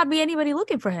there might not be anybody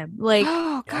looking for him. Like,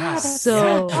 oh god, that's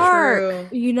so dark.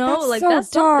 That's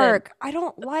dark. Something. I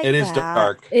don't like it. It is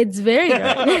dark. It's very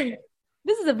dark.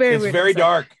 This is a very weird very episode.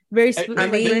 Dark. Very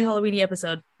very Halloween-y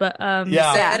episode. But you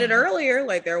said it earlier,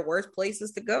 like there are worse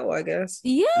places to go, I guess.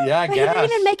 Yeah. I guess. He didn't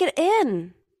even make it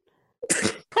in.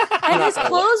 And his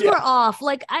clothes were off.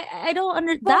 Like I don't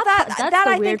understand. Well, that's that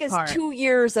the I weird think part. is 2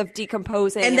 years of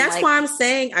decomposing, and that's why I'm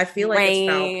saying I feel like it's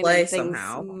foul play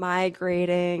somehow.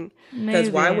 Migrating. Because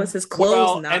why was his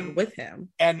clothes not with him?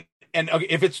 And okay,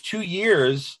 if it's 2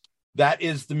 years, that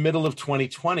is the middle of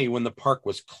 2020 when the park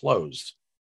was closed.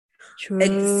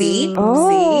 True. See,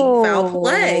 foul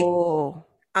play.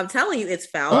 I'm telling you, it's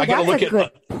foul. I gotta look at good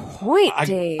point,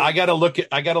 Dave. I gotta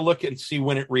look and see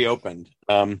when it reopened.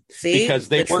 See, because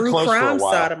they the were true closed crime for a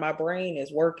while. side of my brain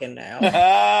is working now.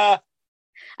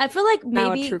 I feel like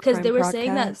maybe because they were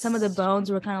saying that some of the bones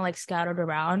were kind of like scattered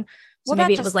around. So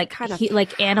maybe it was like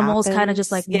like animals kind of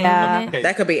just like moving it. Okay.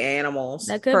 That could be animals.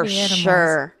 That could for be animals.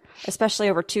 sure. Especially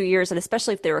over 2 years, and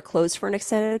especially if they were closed for an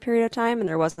extended period of time and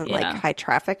there wasn't like high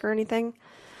traffic or anything.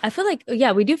 I feel like,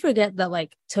 we do forget that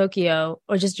like Tokyo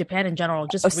or just Japan in general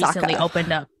just Osaka recently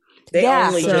opened up. They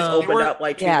only just opened up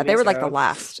like 2 weeks they were like ago. the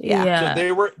last.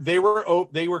 So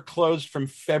they were closed from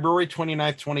February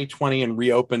 29th, 2020 and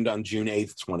reopened on June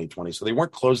 8th, 2020. So they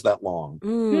weren't closed that long.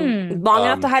 Long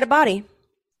enough to hide a body.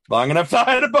 Long enough to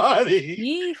hide a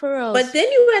body. For real. But then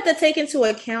you have to take into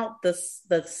account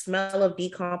the smell of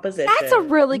decomposition. That's a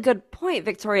really good point,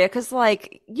 Victoria, because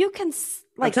like you can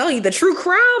I'm telling you, the true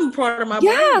crime part of my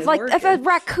brain is like working. if a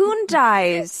raccoon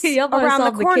dies around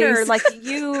the corner, like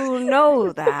you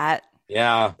know that.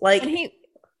 Yeah.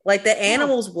 Like the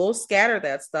animals will scatter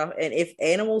that stuff, and if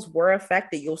animals were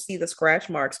affected, you'll see the scratch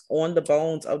marks on the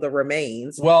bones of the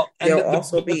remains. Well, there'll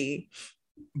also be.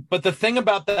 But the thing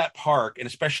about that park, and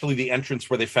especially the entrance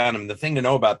where they found him, the thing to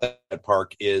know about that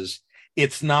park is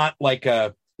it's not like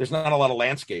there's not a lot of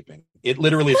landscaping. It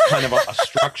literally is kind of a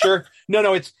structure.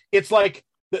 No, it's like,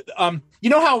 you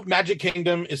know how Magic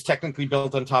Kingdom is technically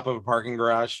built on top of a parking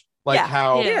garage? Like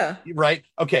right?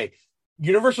 Okay.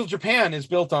 Universal Japan is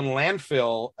built on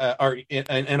landfill or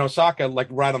in Osaka, like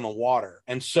right on the water.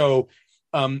 And so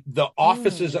the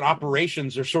offices and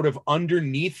operations are sort of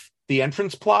underneath the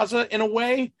entrance plaza in a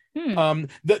way.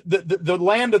 The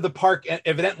land of the park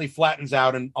evidently flattens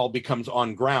out and all becomes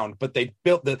on ground, but they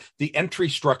built the entry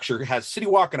structure has City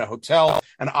Walk and a hotel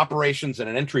and operations and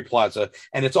an entry plaza,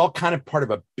 and it's all kind of part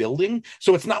of a building.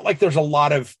 So it's not like there's a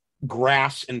lot of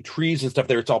grass and trees and stuff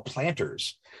there. It's all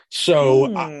planters.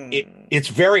 So it's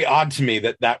very odd to me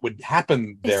that would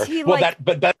happen there. But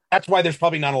that's why there's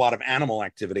probably not a lot of animal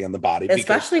activity on the body,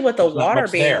 especially with the water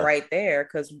being right there.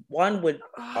 Because one would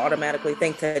automatically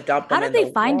think to dump them in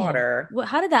the water.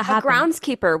 How did that happen? A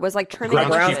groundskeeper was like trimming the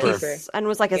groundskeeper and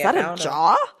was like, "Is that a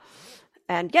jaw?"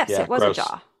 And yes, it was a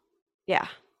jaw. Yeah.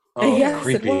 Oh, yes,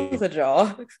 creepy. It was a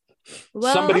jaw.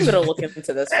 Well, Somebody's I'm going to look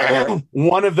into this.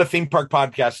 One of the theme park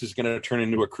podcasts is going to turn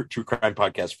into a true crime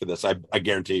podcast for this. I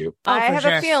guarantee you. I have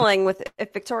a feeling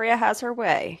if Victoria has her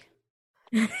way.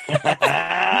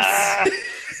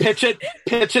 Pitch it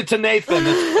to Nathan.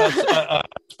 It's a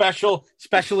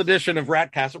special edition of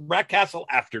Rat Castle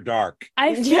After Dark.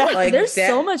 I feel like there's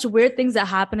so much weird things that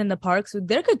happen in the parks.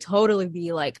 There could totally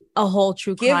be like a whole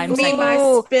true crime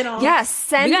segment.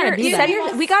 Yes,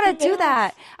 we gotta do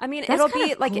that. I mean, it'll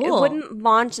be like cool. It wouldn't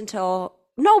launch until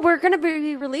we're gonna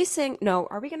be releasing.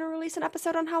 Are we gonna release an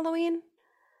episode on Halloween?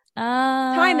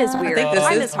 Time is weird. I think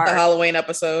this is hard. The Halloween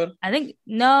episode. I think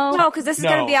no, because this is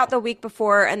going to be out the week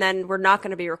before, and then we're not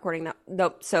going to be recording that.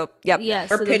 Nope. So yeah,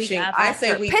 we're pitching. I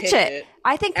say we pitch it.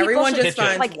 I think everyone should just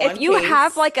finds like one if you case.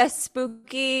 have like a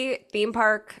spooky theme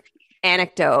park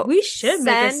anecdote, we should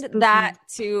send that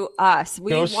to us.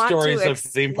 We ghost want stories to of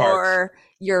theme parks.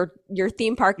 Your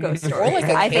theme park ghost story.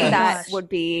 I think that would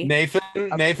be Nathan.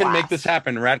 Make this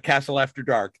happen. Rat Castle After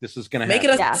Dark. This is going to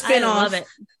happen. Make it a spin-off. I love it.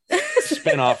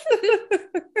 Spin-off.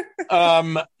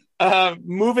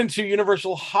 Moving to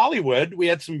Universal Hollywood, we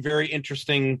had some very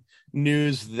interesting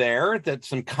news there that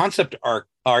some concept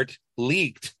art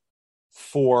leaked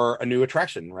for a new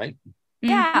attraction, right?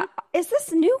 Yeah. Is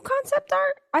this new concept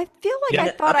art? I feel like I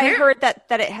thought I heard that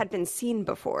it had been seen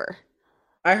before.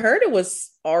 I heard it was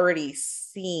already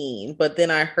seen, but then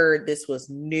I heard this was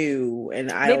new,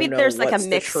 and I maybe don't know there's like a what's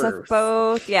mix the truth. of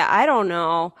both. Yeah, I don't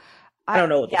know. I don't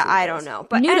know. I don't know.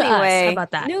 But new anyway, to us. How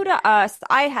about that? New to us.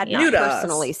 I had not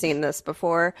personally seen this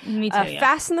before. Me too.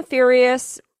 Fast and the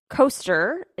Furious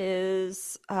coaster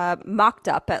is mocked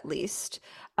up at least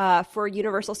for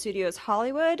Universal Studios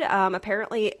Hollywood.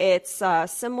 Apparently, it's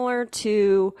similar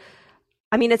to.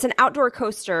 I mean, it's an outdoor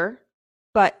coaster,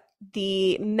 but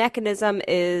the mechanism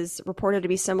is reported to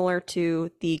be similar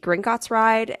to the Gringotts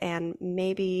ride and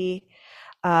maybe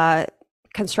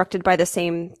constructed by the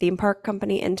same theme park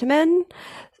company, Intamin.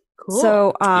 Cool.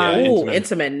 So,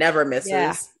 Intamin never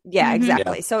misses. Yeah,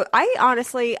 exactly. Yeah. So I've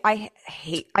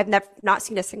not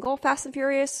seen a single Fast and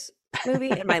Furious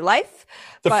movie in my life.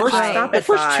 The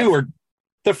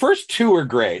first two are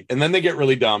great, and then they get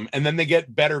really dumb, and then they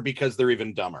get better because they're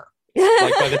even dumber.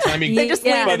 Like by the time they just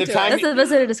that's the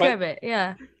best way to describe it.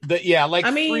 Yeah.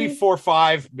 3, 4,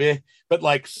 5, but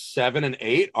like 7 and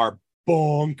 8 are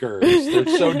bonkers.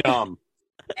 They're so dumb.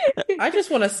 I just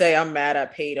want to say I'm mad I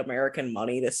paid American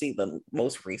money to see the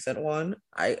most recent one.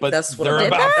 That's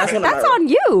on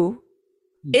you.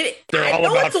 They're all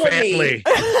about family.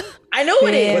 I know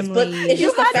it is, but it's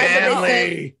just the fact that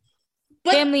they said.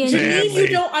 But family and Janine, you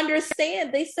don't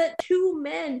understand. They sent 2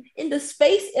 men into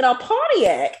space in a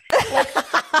Pontiac.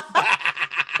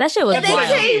 That shit was and they wild.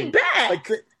 came back.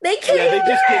 They came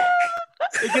back.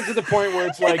 They get to the point where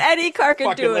it's like, if Eddie Carr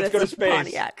can do it, let's go to space.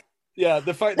 Pontiac. Yeah,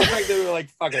 the fact they were like,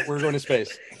 fuck it, we're going to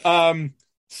space.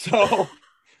 So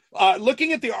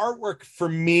Looking at the artwork for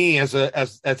me as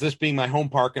this being my home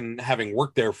park and having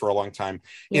worked there for a long time,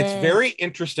 it's very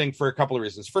interesting for a couple of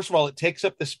reasons. First of all, it takes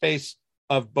up the space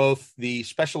of both the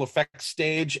special effects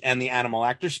stage and the animal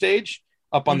actor stage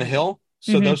up on the hill.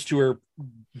 So those two are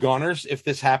goners if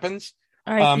this happens.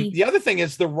 The other thing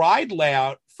is the ride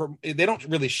layout they don't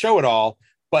really show it all,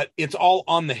 but it's all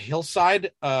on the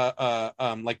hillside,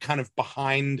 like kind of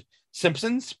behind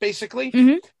Simpsons,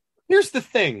 basically. Here's the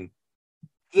thing.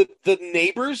 The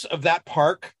neighbors of that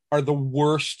park are the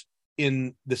worst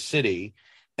in the city,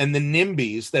 and the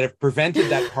NIMBYs that have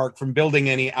prevented that park from building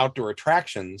any outdoor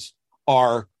attractions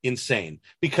are insane,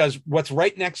 because what's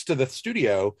right next to the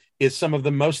studio is some of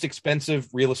the most expensive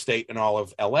real estate in all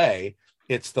of LA.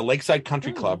 It's the Lakeside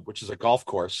Country Club, which is a golf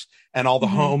course, and all the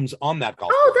homes on that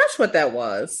golf course. That's what that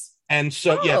was. And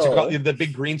so, it's the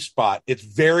big green spot. It's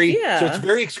very, so it's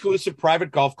very exclusive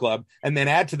private golf club. And then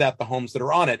add to that the homes that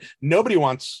are on it. Nobody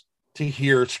wants to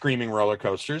hear screaming roller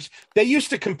coasters. They used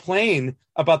to complain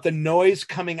about the noise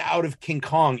coming out of King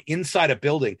Kong inside a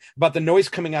building, about the noise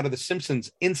coming out of The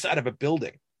Simpsons inside of a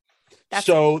building.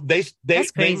 So they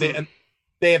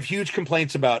have huge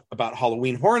complaints about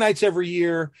Halloween Horror Nights every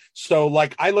year. So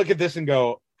like, I look at this and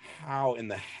go, how in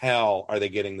the hell are they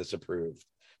getting this approved?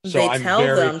 So they tell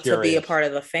them curious. To be a part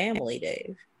of the family,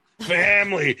 Dave.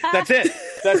 Family. That's it.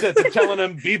 They're telling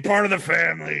them, be part of the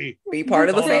family. Be part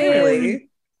of the family.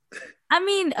 I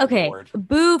mean, okay.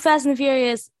 Boo, Fast and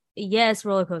Furious. Yes,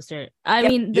 roller coaster. I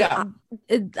mean,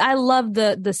 I love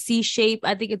the C shape.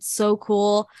 I think it's so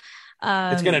cool.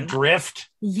 It's gonna drift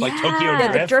like Tokyo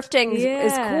Drift. The drifting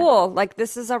is cool. Like,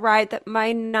 this is a ride that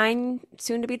my 9,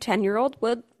 soon to be 10-year-old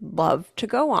would love to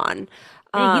go on.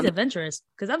 He's adventurous,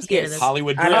 because I'm scared of this.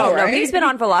 Hollywood Drift. Oh, no, he's been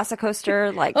on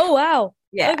Velocicoaster. Like, oh wow,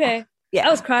 yeah, okay, yeah.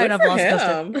 I was crying on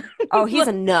Velocicoaster. Oh, he's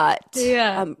a nut.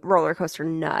 Yeah, roller coaster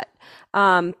nut.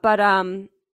 But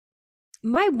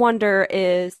my wonder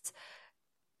is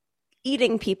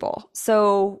eating people.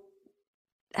 So,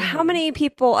 how many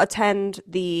people attend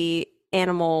the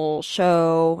animal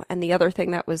show and the other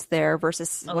thing that was there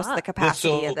versus what's the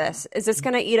capacity of this? Is this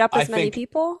going to eat up as many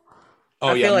people? Oh,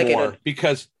 I feel like more,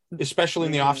 because especially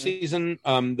in the off season,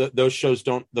 those shows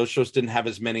didn't have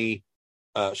as many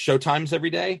show times every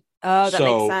day. Oh, that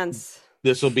makes sense.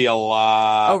 This will be a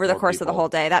lot over the course of the whole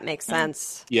day. That makes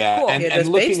sense. Yeah, cool. and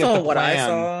looking at the what plan, I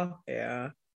saw,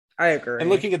 I agree. And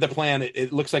looking at the plan,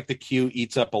 it looks like the queue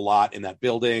eats up a lot in that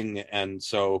building, and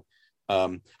so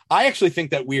I actually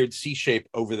think that weird C shape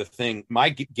over the thing. My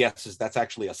guess is that's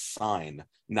actually a sign,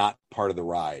 not part of the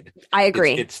ride. I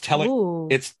agree. It's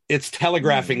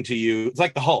telegraphing to you. It's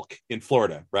like the Hulk in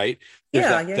Florida, right? There's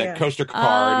that coaster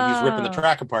car, and he's ripping the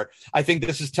track apart. I think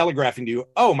this is telegraphing to you,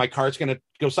 oh, my car's going to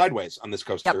go sideways on this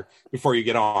coaster before you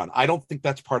get on. I don't think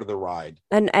that's part of the ride.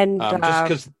 And just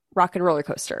because Rock and Roller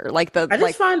Coaster, like I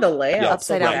just find the layout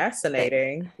so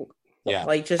fascinating. Yeah,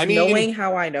 like knowing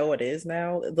how I know it is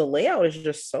now, the layout is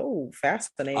just so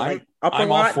fascinating. Like upper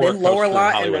lot, then lower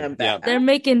lot, and then back. They're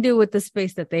making do with the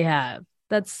space that they have.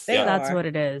 That's what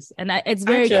it is, and it's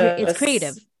very it's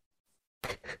creative.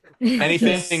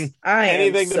 anything to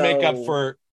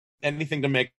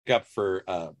make up for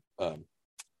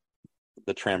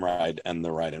the tram ride and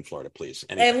the ride in Florida, please.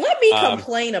 And let me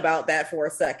complain about that for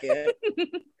a second.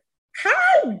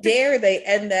 How dare they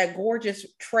end that gorgeous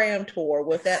tram tour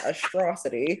with that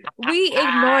atrocity? We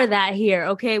ignore that here,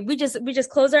 okay? We just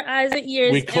close our eyes and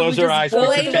ears. We close our eyes.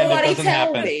 Ain't nobody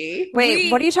tell me. Wait,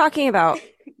 what are you talking about?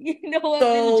 You know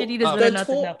what? Jenny does better not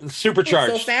to know.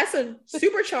 Supercharged. So Fast and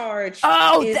Supercharged.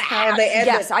 Oh, is how they end.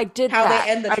 Yes, I did how that.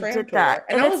 They end the tram tour. That.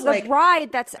 And I was like,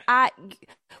 ride that's at.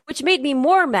 Which made me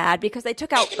more mad because they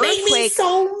took out Earthquake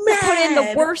so mad. to put in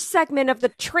the worst segment of the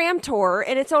tram tour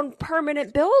in its own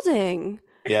permanent building.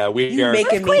 Yeah, we are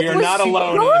not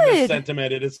alone in this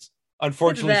sentiment. It is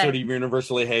unfortunately sort of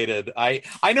universally hated. I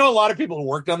know a lot of people who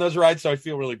worked on those rides, so I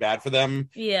feel really bad for them.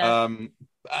 Yeah.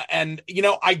 And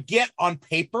I get on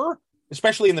paper,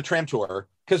 especially in the tram tour,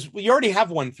 because we already have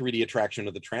one 3D attraction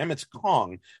of the tram. It's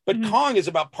Kong. But Kong is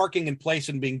about parking in place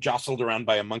and being jostled around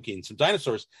by a monkey and some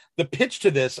dinosaurs. The pitch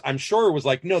to this, I'm sure, was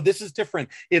like, no, this is different.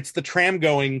 It's the tram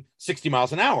going 60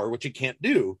 miles an hour, which it can't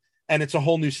do. And it's a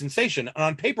whole new sensation. And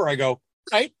on paper, I go,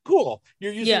 right, cool.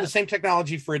 You're using the same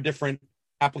technology for a different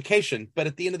application. But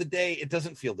at the end of the day, it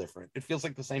doesn't feel different. It feels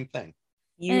like the same thing.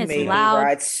 You made me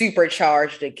ride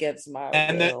supercharged against my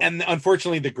will. And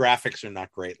unfortunately the graphics are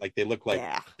not great. Like they look like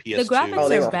PS2. The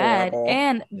graphics are bad,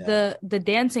 and the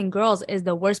dancing girls is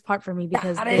the worst part for me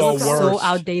because they look so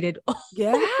outdated.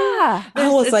 Yeah, I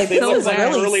was like, they look like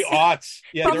early aughts.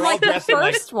 Yeah, from they're like all dressed the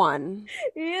in first one.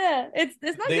 Yeah, it's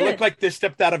not. They good. look like they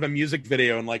stepped out of a music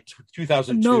video in like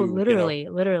 2002. No, literally,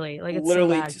 like it's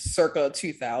literally so bad. circa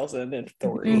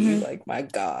 2003. Like my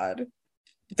God.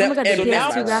 Oh my God, the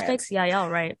PS2 graphics. Yeah, y'all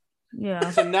right. Yeah.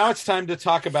 So now it's time to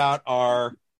talk about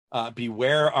our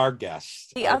beware our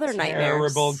guests. The other nightmares.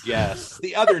 Terrible guests.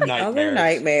 The other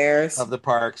nightmares of the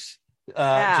parks.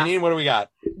 Janine, what do we got?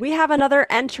 We have another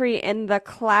entry in the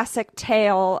classic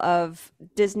tale of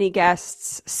Disney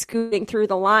guests scooting through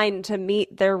the line to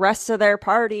meet the rest of their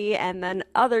party and then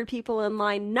other people in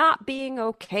line not being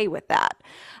okay with that.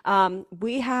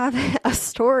 We have a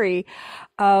story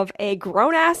of a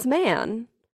grown-ass man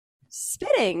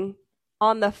spitting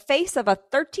on the face of a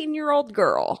 13-year-old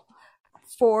girl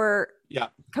for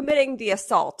committing the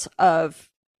assault of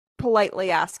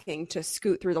politely asking to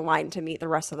scoot through the line to meet the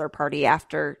rest of their party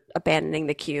after abandoning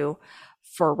the queue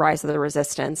for Rise of the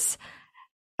Resistance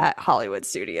at Hollywood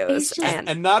Studios.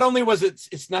 And not only was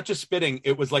it's not just spitting,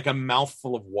 it was like a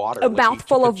mouthful of water. A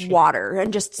mouthful of water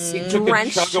and just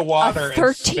drenched a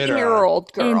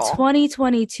 13-year-old girl. In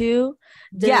 2022,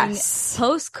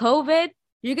 post-COVID,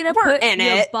 you're gonna put in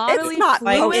your it. bodily it's not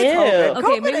fluid. COVID.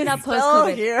 Okay, maybe not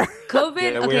post-COVID. Here.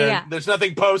 COVID. Okay, yeah. There's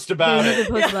nothing post about it.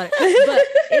 But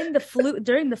in the flu,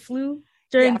 during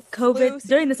COVID,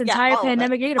 during this entire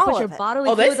pandemic, you're gonna put your bodily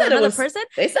fluids on another person.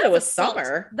 They said it was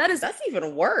summer. That's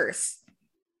even worse.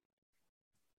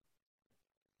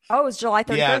 Oh, it was July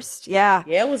 31st. Yeah,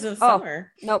 it was in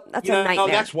summer. Nope, that's a nightmare. No,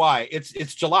 that's why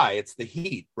it's July. It's the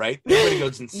heat, right? Everybody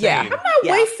goes insane. I'm not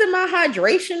wasting my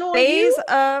hydration on Phase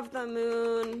of the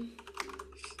moon.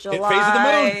 July Phase of the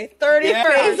moon.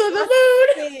 31st. Phase of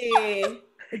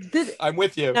the moon. I'm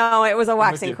with you. No, it was a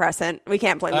waxing crescent. We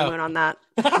can't blame the moon on that.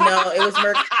 No, it was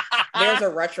there's a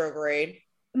retrograde.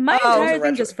 My entire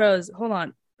thing just froze. Hold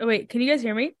on. Oh, wait, can you guys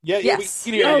hear me? Yeah, yes.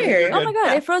 We can hear you. Oh my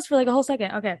God, it froze for like a whole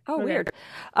second. Okay. Oh, weird.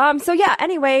 So yeah,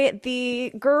 anyway,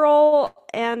 the girl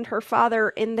and her father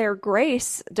in their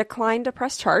grace declined to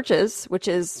press charges, which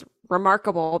is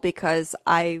remarkable because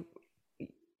if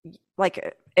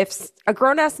a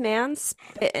grown-ass man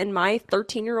spit in my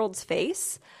 13-year-old's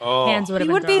face, he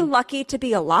would be lucky to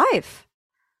be alive.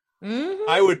 Mm-hmm.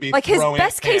 I would be like his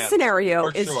best case scenario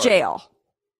is jail.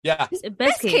 Yeah.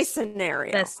 Best case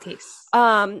scenario. Best case.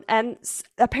 And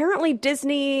apparently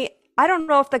Disney, I don't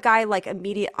know if the guy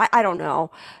I don't know.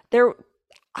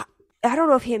 I don't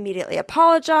know if he immediately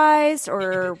apologized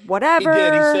or whatever. He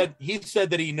did. He said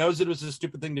that he knows it was a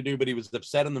stupid thing to do, but he was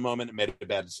upset in the moment and made a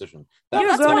bad decision.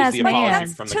 That's always the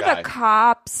apology from the guy. The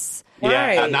cops.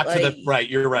 Yeah, right, not to the right.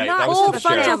 You're right. That was to the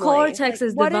frontal cortex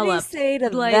is developed. What did he say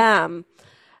to them?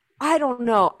 I don't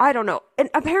know. And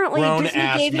apparently Disney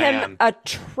gave him a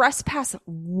trespass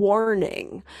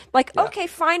warning. Okay,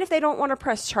 fine if they don't want to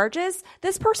press charges.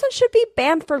 This person should be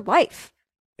banned for life.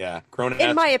 Yeah,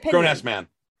 in my opinion. Grown-ass man.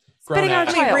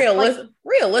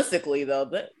 Realistically,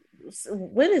 though,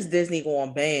 when is Disney going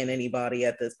to ban anybody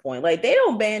at this point? Like, they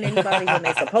don't ban anybody when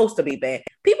they're supposed to be banned.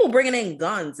 People bringing in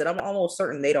guns, and I'm almost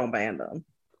certain they don't ban them.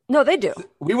 No, they do.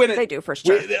 They do for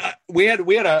sure. We had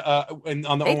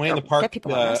on the way in the park.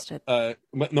 People arrested. On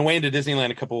the way into Disneyland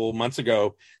a couple months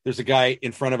ago, there's a guy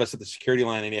in front of us at the security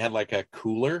line, and he had like a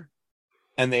cooler,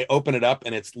 and they open it up,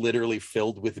 and it's literally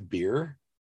filled with beer,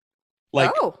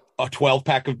 like a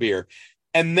 12-pack of beer,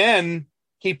 and then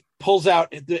he pulls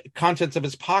out the contents of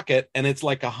his pocket, and it's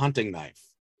like a hunting knife,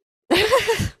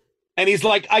 and he's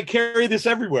like, "I carry this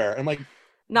everywhere." I'm like,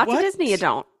 "Not to Disney, you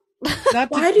don't."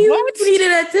 Why do you need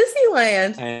it at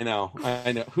Disneyland? I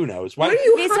know. Who knows? Why do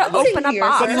you need to open a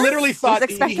box? But he literally thought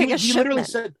he literally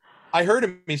said, I heard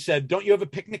him. He said, "Don't you have a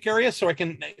picnic area so I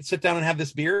can sit down and have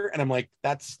this beer?" And I'm like,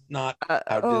 "That's not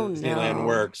how Disneyland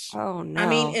works." Oh no! I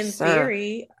mean, in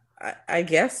theory, I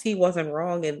guess he wasn't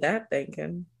wrong in that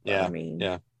thinking. Yeah. I mean,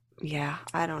 yeah.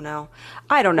 I don't know.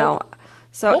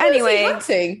 So what anyway, was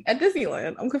he hunting at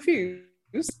Disneyland? I'm confused.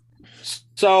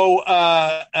 So,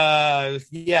 so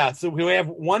we have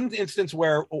one instance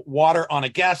where water on a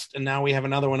guest, and now we have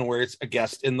another one where it's a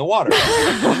guest in the water.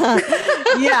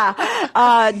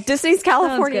 Yeah. Disney's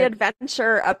California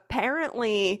Adventure,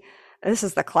 apparently, this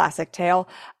is the classic tale,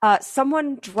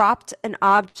 someone dropped an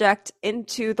object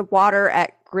into the water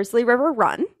at Grizzly River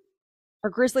Run, or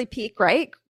Grizzly Peak,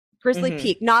 right? Grizzly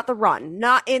Peak, not the run,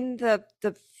 not in the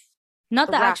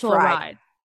not the actual ride.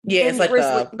 Yeah, it's like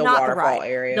the waterfall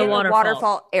area. The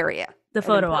waterfall area. The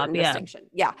photo op, yeah.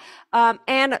 Yeah.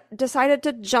 And decided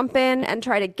to jump in and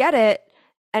try to get it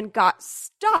and got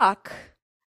stuck.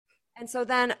 And so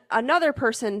then another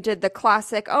person did the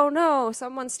classic, oh no,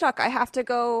 someone's stuck. I have to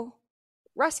go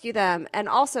rescue them, and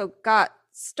also got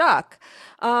stuck.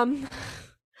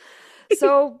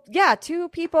 So yeah, 2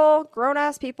 people,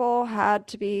 grown-ass people, had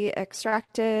to be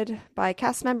extracted by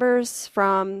cast members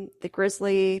from the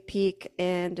Grizzly Peak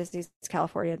in Disney's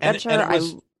California Adventure.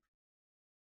 And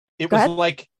it was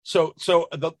like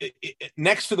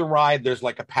next to the ride, there's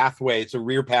like a pathway. It's a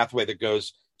rear pathway that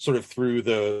goes sort of through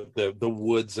the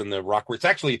woods and the rock. It's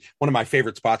actually one of my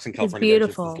favorite spots in California. It's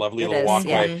beautiful. This lovely little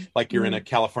walkway, like you're in a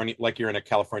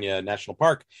California national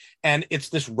park, and it's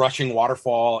this rushing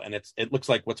waterfall, and it looks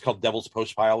like what's called Devil's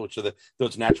Postpile, which are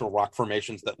those natural rock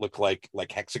formations that look like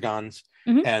hexagons,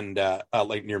 and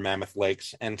like near Mammoth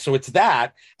Lakes. And so it's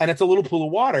that, and it's a little pool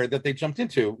of water that they jumped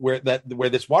into where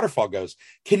this waterfall goes.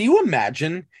 Can you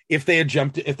imagine if they had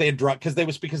dropped,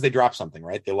 because they dropped something,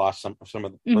 right? They lost some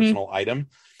of the personal item.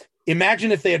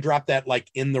 Imagine if they had dropped that like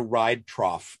in the ride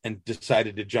trough and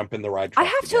decided to jump in the ride trough. I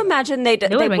have to imagine they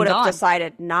would have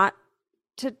decided not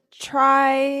to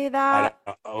try that.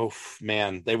 Oh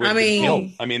man, they would have been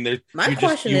killed. I mean, my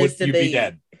question is, you'd be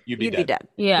dead. You'd be dead.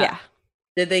 Yeah.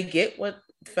 Did they get what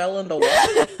fell in the water?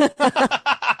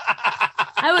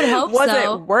 I would hope was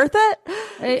so. Was it worth it?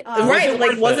 Right,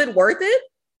 like was it worth it?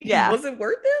 Yeah. Was it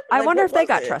worth it? I wonder if they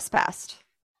got trespassed.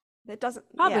 It doesn't.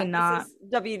 Probably not.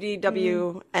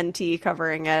 WDWNT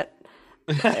covering it.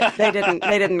 They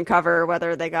didn't cover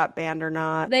whether they got banned or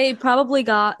not. They probably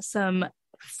got some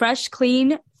fresh,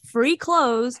 clean, free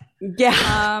clothes.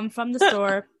 Yeah. From the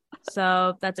store.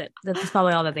 So that's it. That's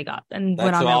probably all that they got, and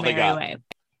went on their merry way.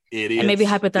 Idiots. And maybe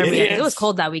hypothermia. It was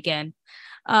cold that weekend.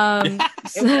 It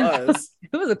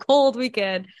was a cold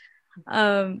weekend.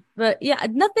 But yeah,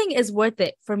 nothing is worth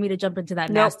it for me to jump into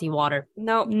that nasty water.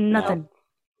 Nope. Nothing.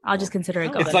 I'll just consider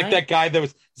it. It's like that guy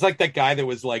that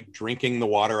was like drinking the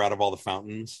water out of all the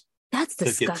fountains. That's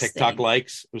disgusting. To get TikTok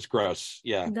likes. It was gross.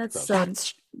 Yeah, that's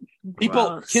gross.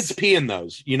 Kids pee in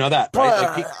those. You know that,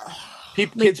 right?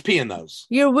 Kids pee in those.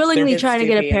 You're willingly trying to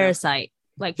get a parasite.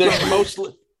 Like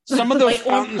mostly, some of those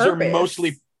fountains are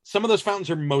mostly. Some of those fountains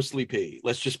are mostly pee.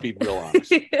 Let's just be real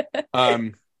honest. Yeah.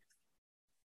 All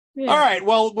right.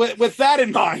 Well, with that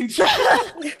in mind.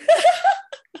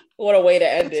 What a way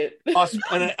to end it.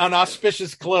 An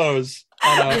auspicious close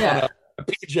on a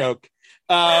pee joke.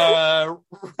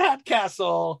 Rat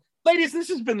Castle. Ladies, this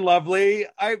has been lovely.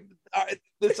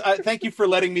 Thank you for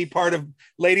letting me part of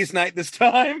Ladies' Night this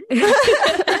time.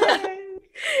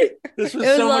 This was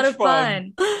so much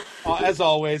fun. As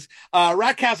always.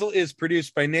 Rat Castle is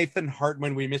produced by Nathan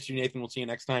Hartman. We miss you, Nathan. We'll see you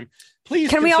next time.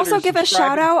 Please. Can we also give a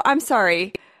shout out? I'm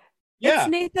sorry. Yeah. It's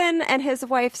Nathan and his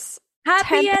wife's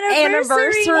Happy 10th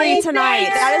anniversary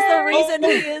tonight. That is the reason he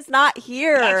is not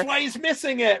here. That's why he's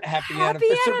missing it. Happy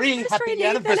anniversary. Happy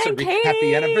anniversary.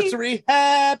 Happy anniversary.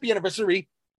 Happy anniversary.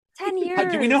 10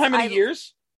 years. Do we know how many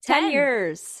years? 10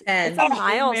 years. 10. It's a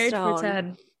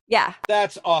milestone. Yeah.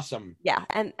 That's awesome. Yeah.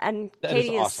 And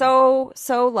Katie is so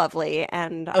lovely.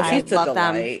 And I love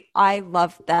them. I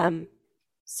love them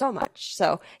so much.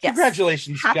 So yes.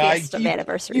 Congratulations, happiest guys. Of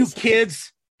anniversaries. You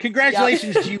kids.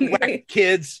 Congratulations, you whack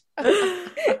kids. So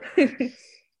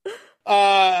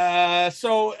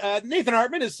Nathan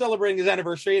Hartman is celebrating his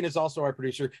anniversary and is also our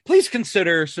producer. Please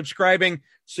consider subscribing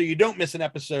so you don't miss an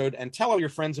episode, and tell all your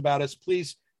friends about us.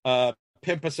 Please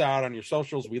pimp us out on your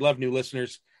socials. We love new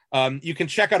listeners. You can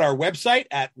check out our website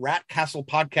at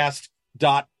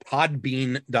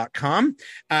ratcastlepodcast.podbean.com.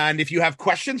 And if you have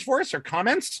questions for us or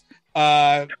comments,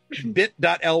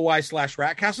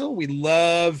 bit.ly/ratcastle. We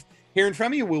love hearing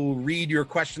from you. We'll read your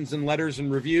questions and letters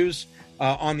and reviews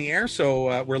on the air.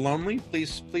 So we're lonely.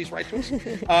 Please write to us.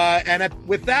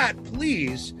 With that,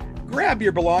 please grab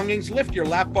your belongings, lift your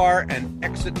lap bar, and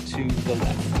exit to the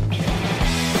left.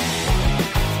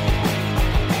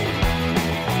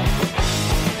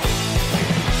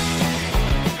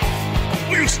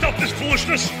 Will you stop this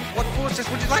foolishness? What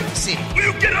foolishness would you like to see?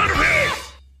 Will you get out of here?